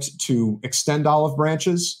attempt to extend olive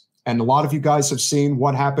branches, and a lot of you guys have seen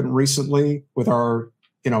what happened recently with our,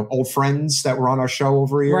 old friends that were on our show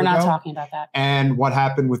over a year ago. We're not talking about that. And what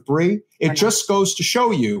happened with Bree. It just goes to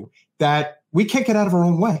show you that we can't get out of our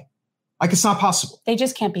own way. Like, it's not possible. They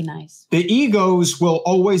just can't be nice. The egos will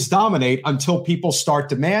always dominate until people start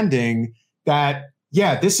demanding that,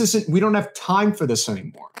 we don't have time for this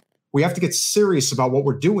anymore. We have to get serious about what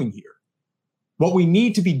we're doing here. What we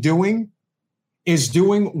need to be doing is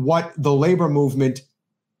doing what the labor movement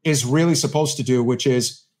is really supposed to do, which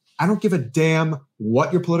is, I don't give a damn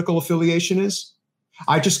what your political affiliation is.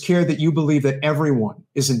 I just care that you believe that everyone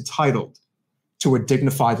is entitled to a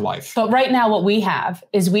dignified life. But right now what we have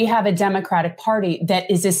is a Democratic Party that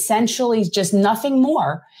is essentially just nothing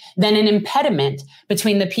more than an impediment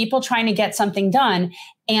between the people trying to get something done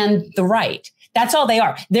and the right. That's all they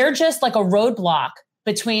are. They're just like a roadblock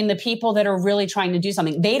between the people that are really trying to do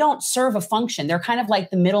something. They don't serve a function. They're kind of like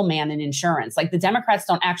the middleman in insurance. Like the Democrats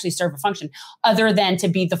don't actually serve a function other than to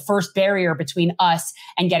be the first barrier between us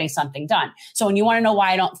and getting something done. So when you want to know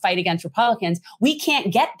why I don't fight against Republicans, we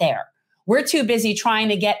can't get there. We're too busy trying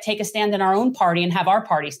to take a stand in our own party and have our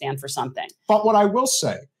party stand for something. But what I will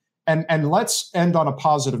say, and let's end on a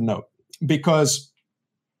positive note, because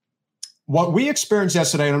what we experienced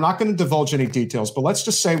yesterday, and I'm not going to divulge any details, but let's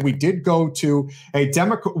just say we did go to a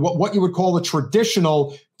what you would call a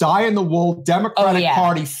traditional die-in-the-wool Democratic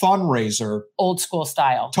Party fundraiser. Old school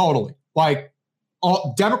style. Totally. Like,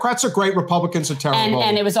 Democrats are great, Republicans are terrible.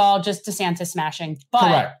 And it was all just DeSantis smashing, but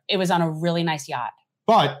correct. It was on a really nice yacht.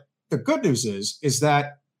 But the good news is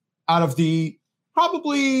that out of the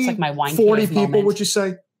probably like my wine 40 people, moment. would you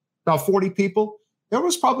say? About 40 people? There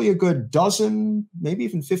was probably a good dozen, maybe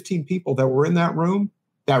even 15 people that were in that room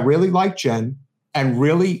that really like Jen and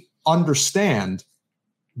really understand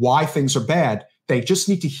why things are bad. They just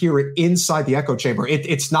need to hear it inside the echo chamber.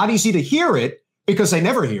 It's not easy to hear it because they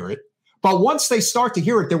never hear it. But once they start to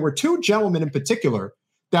hear it, there were two gentlemen in particular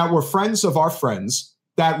that were friends of our friends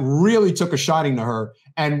that really took a shining to her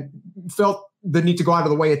and felt the need to go out of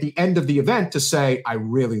the way at the end of the event to say, I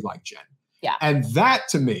really like Jen. Yeah. And that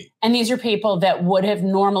to me. And these are people that would have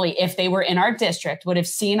normally, if they were in our district, would have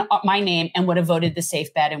seen my name and would have voted the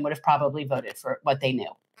safe bet and would have probably voted for what they knew.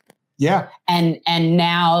 Yeah. And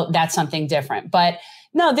now that's something different. But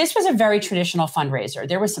no, this was a very traditional fundraiser.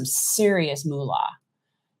 There was some serious moolah,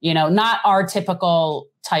 not our typical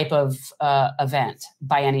type of event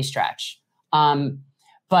by any stretch.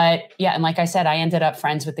 But yeah, and like I said, I ended up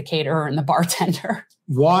friends with the caterer and the bartender.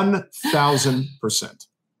 1,000%.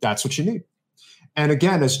 That's what you need. And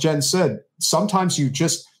again, as Jen said, sometimes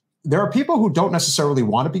there are people who don't necessarily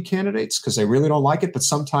want to be candidates because they really don't like it, but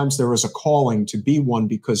sometimes there is a calling to be one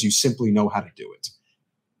because you simply know how to do it.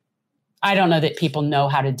 I don't know that people know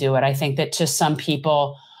how to do it. I think that just some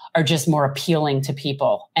people are just more appealing to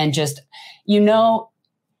people and just, you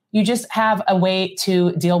just have a way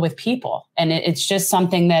to deal with people. And it's just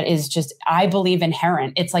something that is just, I believe,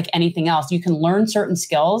 inherent. It's like anything else. You can learn certain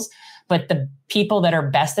skills, but the people that are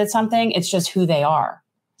best at something, it's just who they are.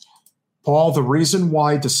 Paul, the reason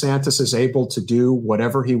why DeSantis is able to do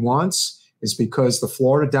whatever he wants is because the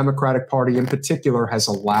Florida Democratic Party in particular has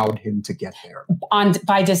allowed him to get there.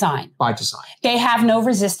 By design. By design. They have no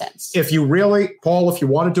resistance. If you want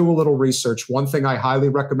to do a little research, one thing I highly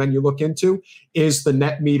recommend you look into is the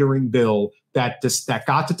net metering bill that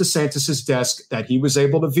got to DeSantis's desk that he was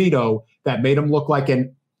able to veto that made him look like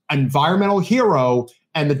an environmental hero.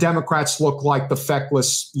 And the Democrats look like the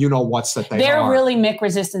feckless, whats that they are. They're really Mick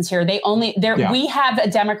resistance here. We have a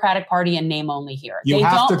Democratic Party in name only here. They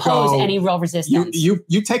don't pose any real resistance.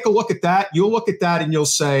 You take a look at that. You'll look at that and you'll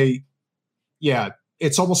say, yeah,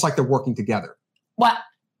 it's almost like they're working together. Well,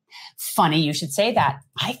 funny you should say that.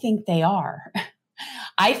 I think they are.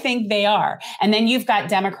 I think they are. And then you've got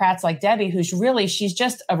Democrats like Debbie, she's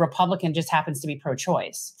just a Republican, just happens to be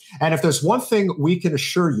pro-choice. And if there's one thing we can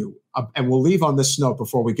assure you, and we'll leave on this note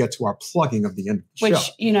before we get to our plugging of the end of the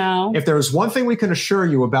show. If there's one thing we can assure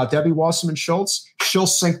you about Debbie Wasserman Schultz, she'll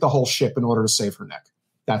sink the whole ship in order to save her neck.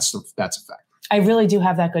 That's a fact. I really do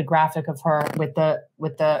have that good graphic of her with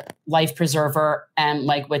the life preserver and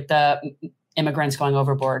like with the immigrants going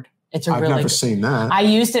overboard. I've never seen that. I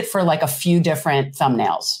used it for like a few different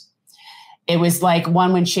thumbnails. It was like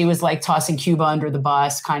one when she was like tossing Cuba under the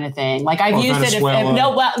bus kind of thing. Like I've used Venezuela.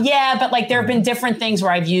 but like there have been different things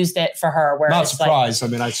where I've used it for her. Where not surprised.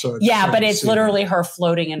 I saw it. Yeah, but it's literally her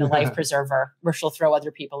floating in a life preserver where she'll throw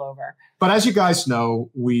other people over. But as you guys know,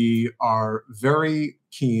 we are very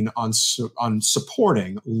keen on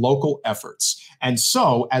supporting local efforts. And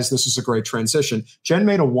so, as this is a great transition, Jen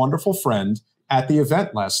made a wonderful friend at the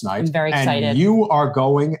event last night. I'm very excited. And you are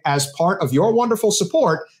going as part of your wonderful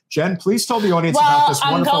support. Jen, please tell the audience about this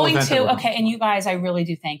wonderful event. Okay, and you guys, I really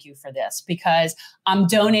do thank you for this because I'm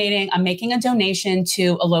making a donation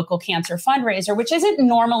to a local cancer fundraiser, which isn't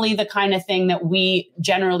normally the kind of thing that we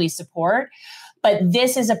generally support. But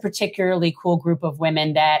this is a particularly cool group of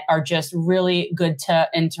women that are just really good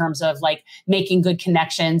in terms of like making good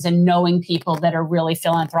connections and knowing people that are really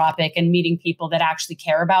philanthropic and meeting people that actually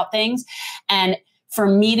care about things. And for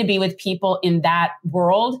me to be with people in that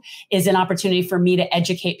world is an opportunity for me to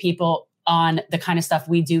educate people on the kind of stuff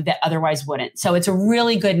we do that otherwise wouldn't. So it's a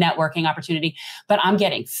really good networking opportunity, but I'm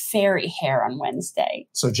getting fairy hair on Wednesday.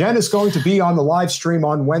 So Jen is going to be on the live stream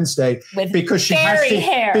on Wednesday because she has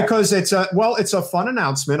hair. Because it's a fun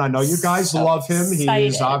announcement. I know you guys love him. Excited. He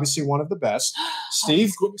is obviously one of the best.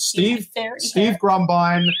 Steve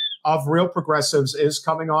Grumbine of Real Progressives is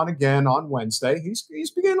coming on again on Wednesday.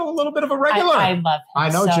 He's beginning a little bit of a regular. I love him. I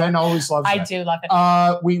know Jen always loves him. I do love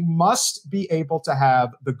it. We must be able to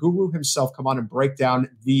have the guru himself come on and break down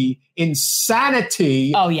the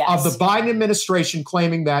insanity of the Biden administration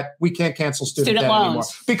claiming that we can't cancel student debt loans anymore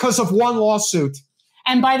because of one lawsuit.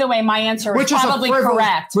 And by the way, my answer is probably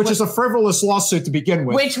correct. Which is a frivolous lawsuit to begin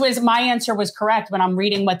with. Which was my answer was correct when I'm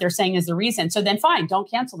reading what they're saying is the reason. So then fine, don't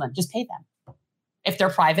cancel them. Just pay them. If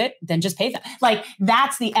they're private, then just pay them. Like,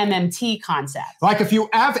 that's the MMT concept. Like, if you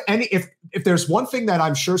have any, if there's one thing that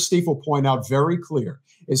I'm sure Steve will point out very clear,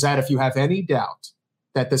 is that if you have any doubt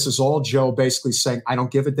that this is all Joe basically saying, I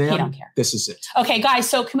don't give a damn. He don't care. This is it. Okay, guys,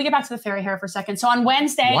 so can we get back to the fairy hair for a second? So on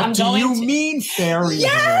Wednesday, what do you mean fairy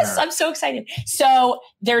hair? Yes, I'm so excited. So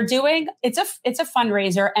they're doing, it's a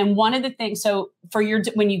fundraiser. And one of the things, so for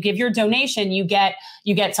when you give your donation, you get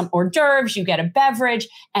some hors d'oeuvres, you get a beverage,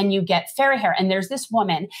 and you get fairy hair. And there's this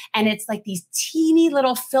woman, and it's like these teeny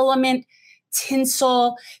little filament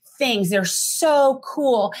tinsel things. They're so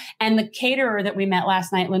cool. And the caterer that we met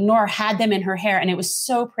last night, Lenore, had them in her hair, and it was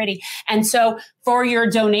so pretty. And so for your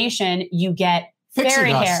donation, you get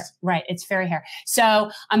fairy hair. Right. It's fairy hair.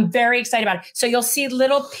 So I'm very excited about it. So you'll see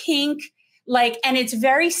little pink, and it's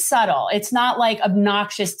very subtle. It's not like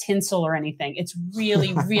obnoxious tinsel or anything. It's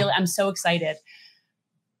really, really, I'm so excited.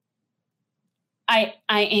 I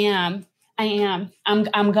am.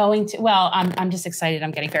 I'm going to, I'm just excited I'm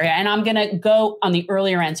getting fairy hair, and I'm going to go on the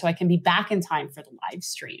earlier end so I can be back in time for the live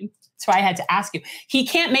stream. That's why I had to ask you. He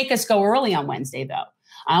can't make us go early on Wednesday though.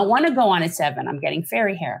 I don't want to go on at 7. I'm getting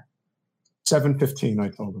fairy hair. 7:15, I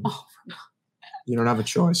told him. Oh, you don't have a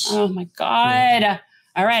choice. Oh my God. Yeah.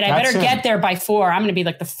 All right. I better get there by 4. I'm going to be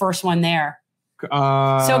like the first one there. So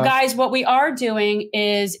guys, what we are doing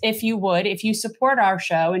is if you support our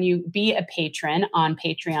show and you be a patron on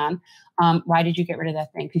Patreon, why did you get rid of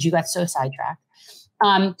that thing? Because you got so sidetracked.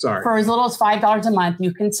 Sorry. For as little as $5 a month,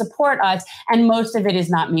 you can support us. And most of it is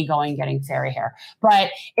not me getting fairy hair, but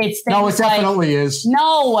it's things. No, it definitely is.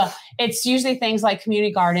 No, it's usually things like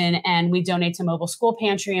Community Garden, and we donate to Mobile School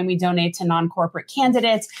Pantry, and we donate to non-corporate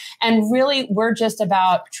candidates. And really, we're just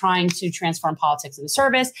about trying to transform politics into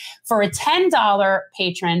service. For a $10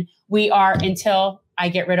 patron, we are, until I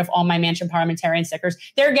get rid of all my Mansion Parliamentarian stickers,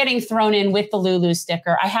 they're getting thrown in with the Lulu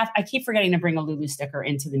sticker. I keep forgetting to bring a Lulu sticker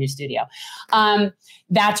into the new studio.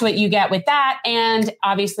 That's what you get with that. And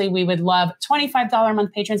obviously we would love $25 a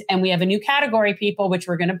month patrons. And we have a new category, people, which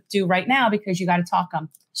we're going to do right now because you got to talk them.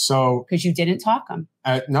 So, because you didn't talk them.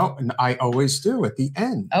 No, I always do at the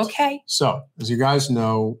end. Okay. So, as you guys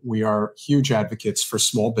know, we are huge advocates for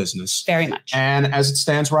small business. Very much. And as it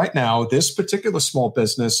stands right now, this particular small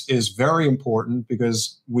business is very important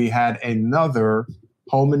because we had another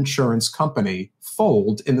home insurance company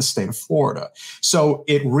fold in the state of Florida. So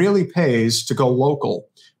it really pays to go local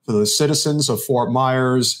for the citizens of Fort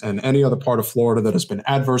Myers and any other part of Florida that has been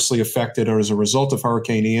adversely affected or as a result of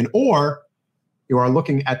Hurricane Ian, or you are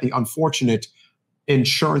looking at the unfortunate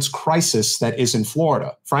insurance crisis that is in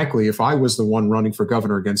Florida. Frankly, if I was the one running for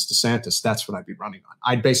governor against DeSantis, that's what I'd be running on.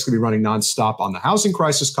 I'd basically be running nonstop on the housing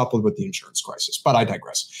crisis coupled with the insurance crisis, but I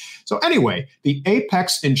digress. So anyway, the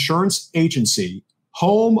Apex Insurance Agency,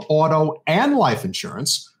 home, auto, and life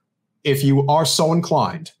insurance, if you are so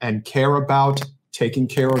inclined and care about taking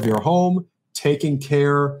care of your home, taking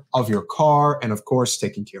care of your car, and of course,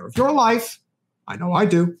 taking care of your life, I know I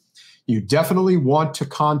do, you definitely want to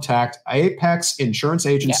contact Apex Insurance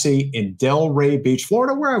Agency in Delray Beach,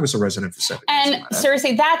 Florida, where I was a resident for 7 years. And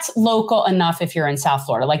seriously, that's local enough if you're in South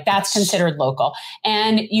Florida. Like, that's considered local.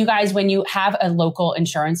 And you guys, when you have a local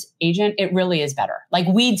insurance agent, it really is better. Like,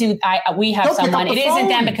 we do, we have someone, it isn't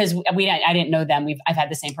them because I didn't know them. I've had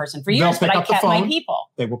the same person for years, but I kept my people.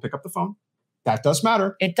 They will pick up the phone. That does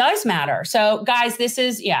matter. It does matter. So guys, this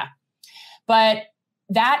is, but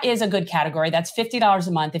that is a good category. That's $50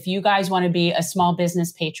 a month. If you guys want to be a small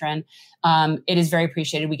business patron, it is very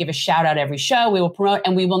appreciated. We give a shout out every show. We will promote,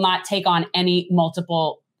 and we will not take on any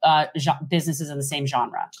multiple businesses in the same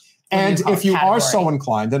genre. And if you are so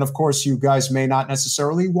inclined, then of course you guys may not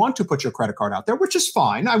necessarily want to put your credit card out there, which is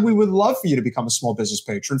fine. We would love for you to become a small business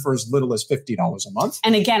patron for as little as $50 a month.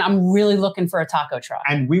 And again, I'm really looking for a taco truck.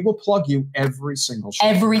 And we will plug you every single show.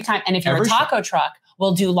 Every time. And if you're a taco truck,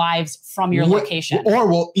 we'll do lives from your location. Or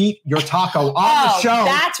we'll eat your taco on the show.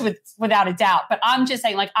 That's without a doubt. But I'm just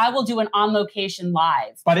saying, like, I will do an on-location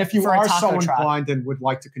live. But if you are so inclined and would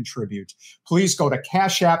like to contribute, please go to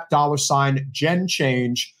Cash App, $Jen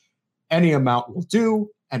Change. Any amount will do.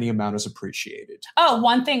 Any amount is appreciated. Oh,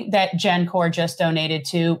 one thing that Gen Core just donated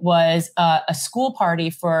to was a school party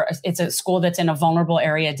it's a school that's in a vulnerable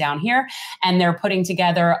area down here. And they're putting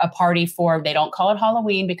together a party they don't call it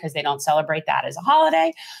Halloween because they don't celebrate that as a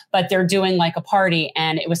holiday, but they're doing like a party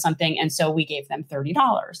and it was something. And so we gave them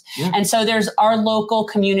 $30. Yeah. And so there's our local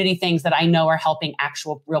community things that I know are helping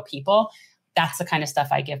actual real people. That's the kind of stuff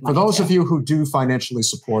I give money to. For those to. of you who do financially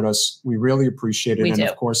support us, we really appreciate it.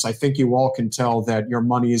 Of course, I think you all can tell that your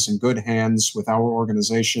money is in good hands with our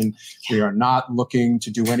organization. We are not looking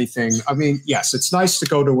to do anything. I mean, yes, it's nice to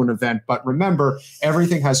go to an event, but remember,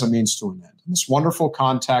 everything has a means to an end. This wonderful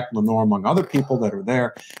contact, Lenore, among other people that are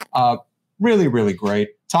there, really, really great.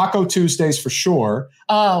 Taco Tuesdays for sure.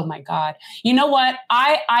 Oh, my God. You know what?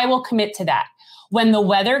 I will commit to that. When the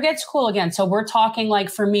weather gets cool again, so we're talking like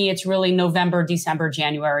for me, it's really November, December,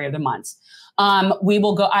 January are the months. I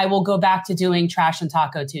will go back to doing Trash and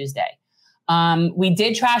Taco Tuesday. We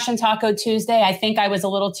did Trash and Taco Tuesday. I think I was a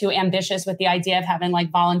little too ambitious with the idea of having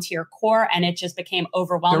like volunteer core, and it just became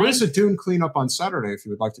overwhelming. There is a dune cleanup on Saturday if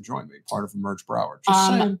you would like to join me, part of Emerge Broward. Just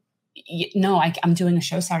saying. No, I'm doing a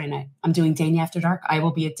show Saturday night. I'm doing Dania After Dark. I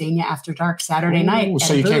will be at Dania After Dark Saturday night.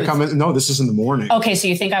 So you can't come in? No, this is in the morning. Okay, so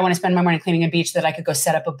you think I want to spend my morning cleaning a beach that I could go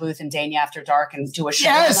set up a booth in Dania After Dark and do a show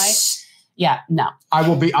that night? Yeah, no. I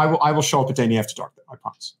will show up at Dania After Dark, I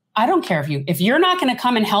promise. I don't care if you're not going to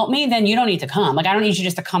come and help me, then you don't need to come. Like, I don't need you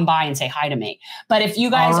just to come by and say hi to me. But if you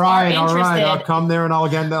guys are interested, all right, I'll come there and I'll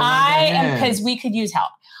get them. Because we could use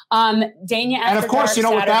help. Dania After and of course, Dark, you know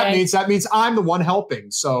Saturday. What that means? That means I'm the one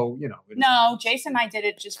helping. So, you know. No, Jason and I did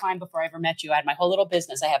it just fine before I ever met you. I had my whole little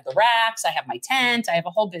business. I have the racks. I have my tent. I have a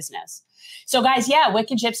whole business. So, guys,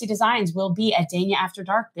 Wicked Gypsy Designs will be at Dania After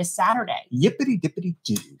Dark this Saturday. Yippity dippity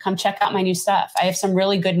doo. Come check out my new stuff. I have some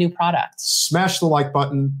really good new products. Smash the like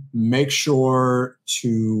button. Make sure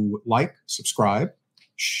to like, subscribe,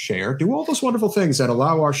 share, do all those wonderful things that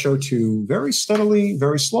allow our show to very slowly,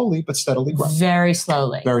 but steadily grow. Very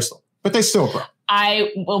slowly. Very slowly. But they still grow.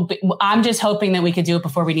 I'm just hoping that we could do it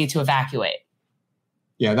before we need to evacuate.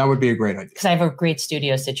 Yeah, that would be a great idea. Because I have a great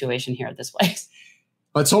studio situation here at this place.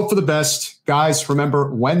 Let's hope for the best. Guys,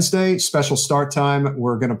 remember, Wednesday, special start time.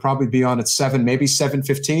 We're going to probably be on at 7, maybe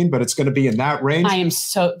 7:15, but it's going to be in that range. I am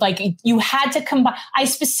so, you had to come by. I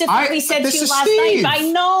specifically said to you last night.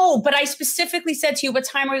 I know, but I specifically said to you, what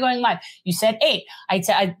time are we going live? You said 8.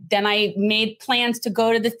 Then I made plans to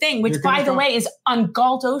go to the thing, which, by the way, is on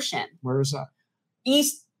Galt Ocean. Where is that?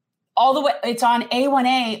 East. All the way, it's on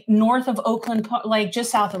A1A north of Oakland, just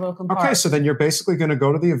south of Oakland Park. Okay, so then you're basically going to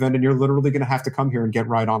go to the event and you're literally going to have to come here and get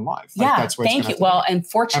right on live. That's what thank you. Well,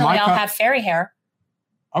 unfortunately, I'll have fairy hair.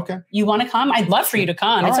 Okay. You want to come? I'd love for you to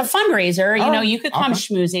come. It's a fundraiser. You could come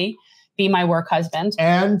schmoozy, be my work husband.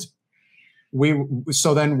 And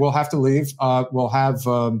so then we'll have to leave. We'll have,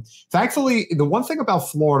 thankfully, the one thing about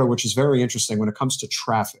Florida, which is very interesting when it comes to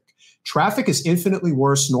traffic is infinitely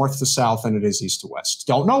worse north to south than it is east to west.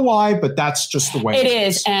 Don't know why, but that's just the way it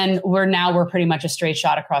is. And we're pretty much a straight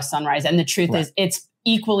shot across Sunrise. And the truth is, it's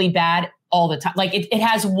equally bad all the time. Like it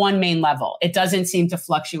has one main level. It doesn't seem to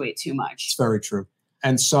fluctuate too much. It's very true.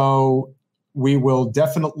 And so we will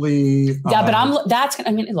definitely. Yeah, but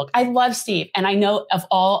look, I love Steve. And I know of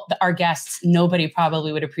all our guests, nobody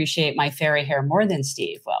probably would appreciate my fairy hair more than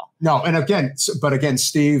Steve will. No. And again,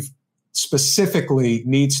 Steve specifically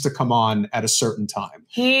needs to come on at a certain time.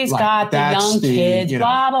 He's got the young kids,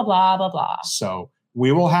 blah, blah, blah, blah, blah. So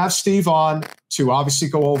we will have Steve on to obviously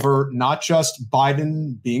go over not just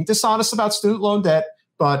Biden being dishonest about student loan debt,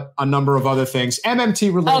 but a number of other things.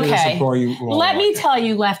 MMT related. Okay. Let me tell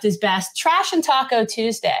you, left is best. Trash and Taco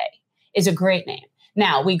Tuesday is a great name.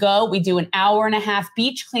 Now we do an hour and a half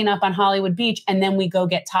beach cleanup on Hollywood Beach, and then we go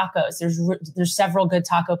get tacos. There's several good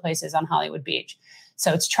taco places on Hollywood Beach.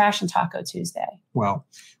 So it's Trash and Taco Tuesday. Well,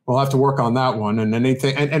 we'll have to work on that one. And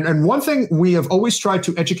anything. And one thing we have always tried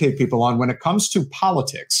to educate people on when it comes to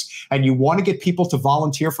politics, and you want to get people to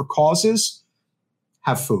volunteer for causes,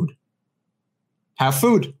 have food. Have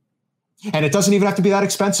food. And it doesn't even have to be that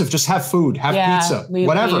expensive. Just have food. Have pizza.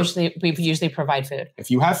 Whatever. We usually provide food. If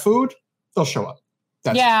you have food, they'll show up.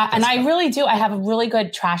 And I really do. I have really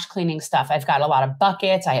good trash cleaning stuff. I've got a lot of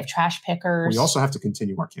buckets. I have trash pickers. We also have to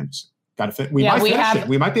continue our canvassing. Got to fit. We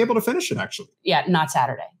might be able to finish it, actually. Yeah, not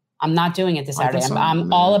Saturday. I'm not doing it this Saturday.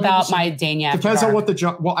 I'm all about my Dania. Depends on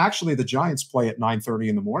what actually the Giants play at 9:30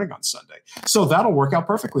 in the morning on Sunday. So that'll work out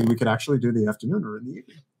perfectly. We could actually do the afternoon or in the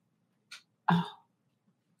evening. Oh.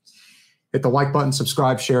 Hit the like button,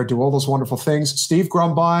 subscribe, share, do all those wonderful things. Steve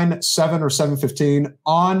Grumbine, 7 or 7:15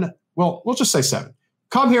 on, well, we'll just say 7.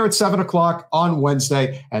 Come here at 7 o'clock on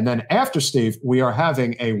Wednesday. And then after Steve, we are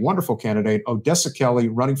having a wonderful candidate, Odessa Kelly,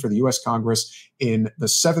 running for the U.S. Congress in the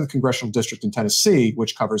 7th Congressional District in Tennessee,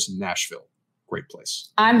 which covers Nashville. Great place.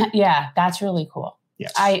 That's really cool.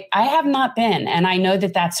 Yes. I have not been. And I know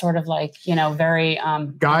that that's sort of like, very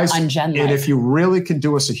guys, ungen-like. And if you really can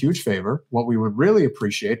do us a huge favor, what we would really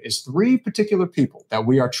appreciate is 3 particular people that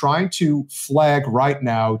we are trying to flag right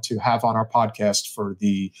now to have on our podcast for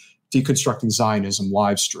the Deconstructing Zionism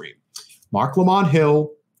live stream. Mark Lamont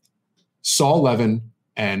Hill, Saul Levin,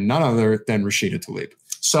 and none other than Rashida Tlaib.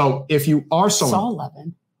 So if you are someone... Saul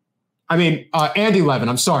Levin? I mean, Andy Levin.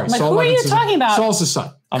 I'm sorry. Like, Saul who Levin's are you talking about? Saul's his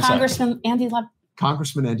son. Congressman Andy Levin.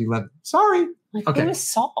 Congressman Andy Levin. Sorry. Like, okay. Who is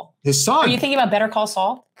Saul? His son. Are you thinking about Better Call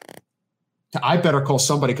Saul? I better call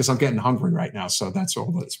somebody because I'm getting hungry right now. So that's all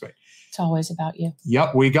that's great. It's always about you.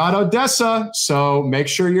 Yep. We got Odessa. So make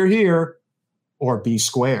sure you're here or be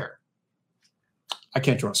square. I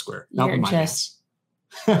can't draw a square. Not with my hands.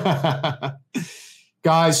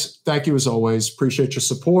 Guys, thank you as always. Appreciate your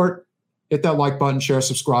support. Hit that like button, share,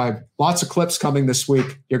 subscribe. Lots of clips coming this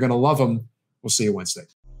week. You're going to love them. We'll see you Wednesday.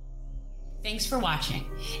 Thanks for watching.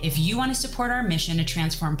 If you want to support our mission to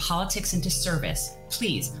transform politics into service,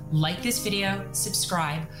 please like this video,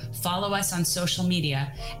 subscribe, follow us on social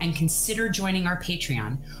media, and consider joining our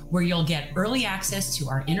Patreon, where you'll get early access to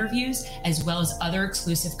our interviews as well as other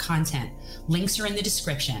exclusive content. Links are in the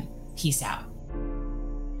description. Peace out.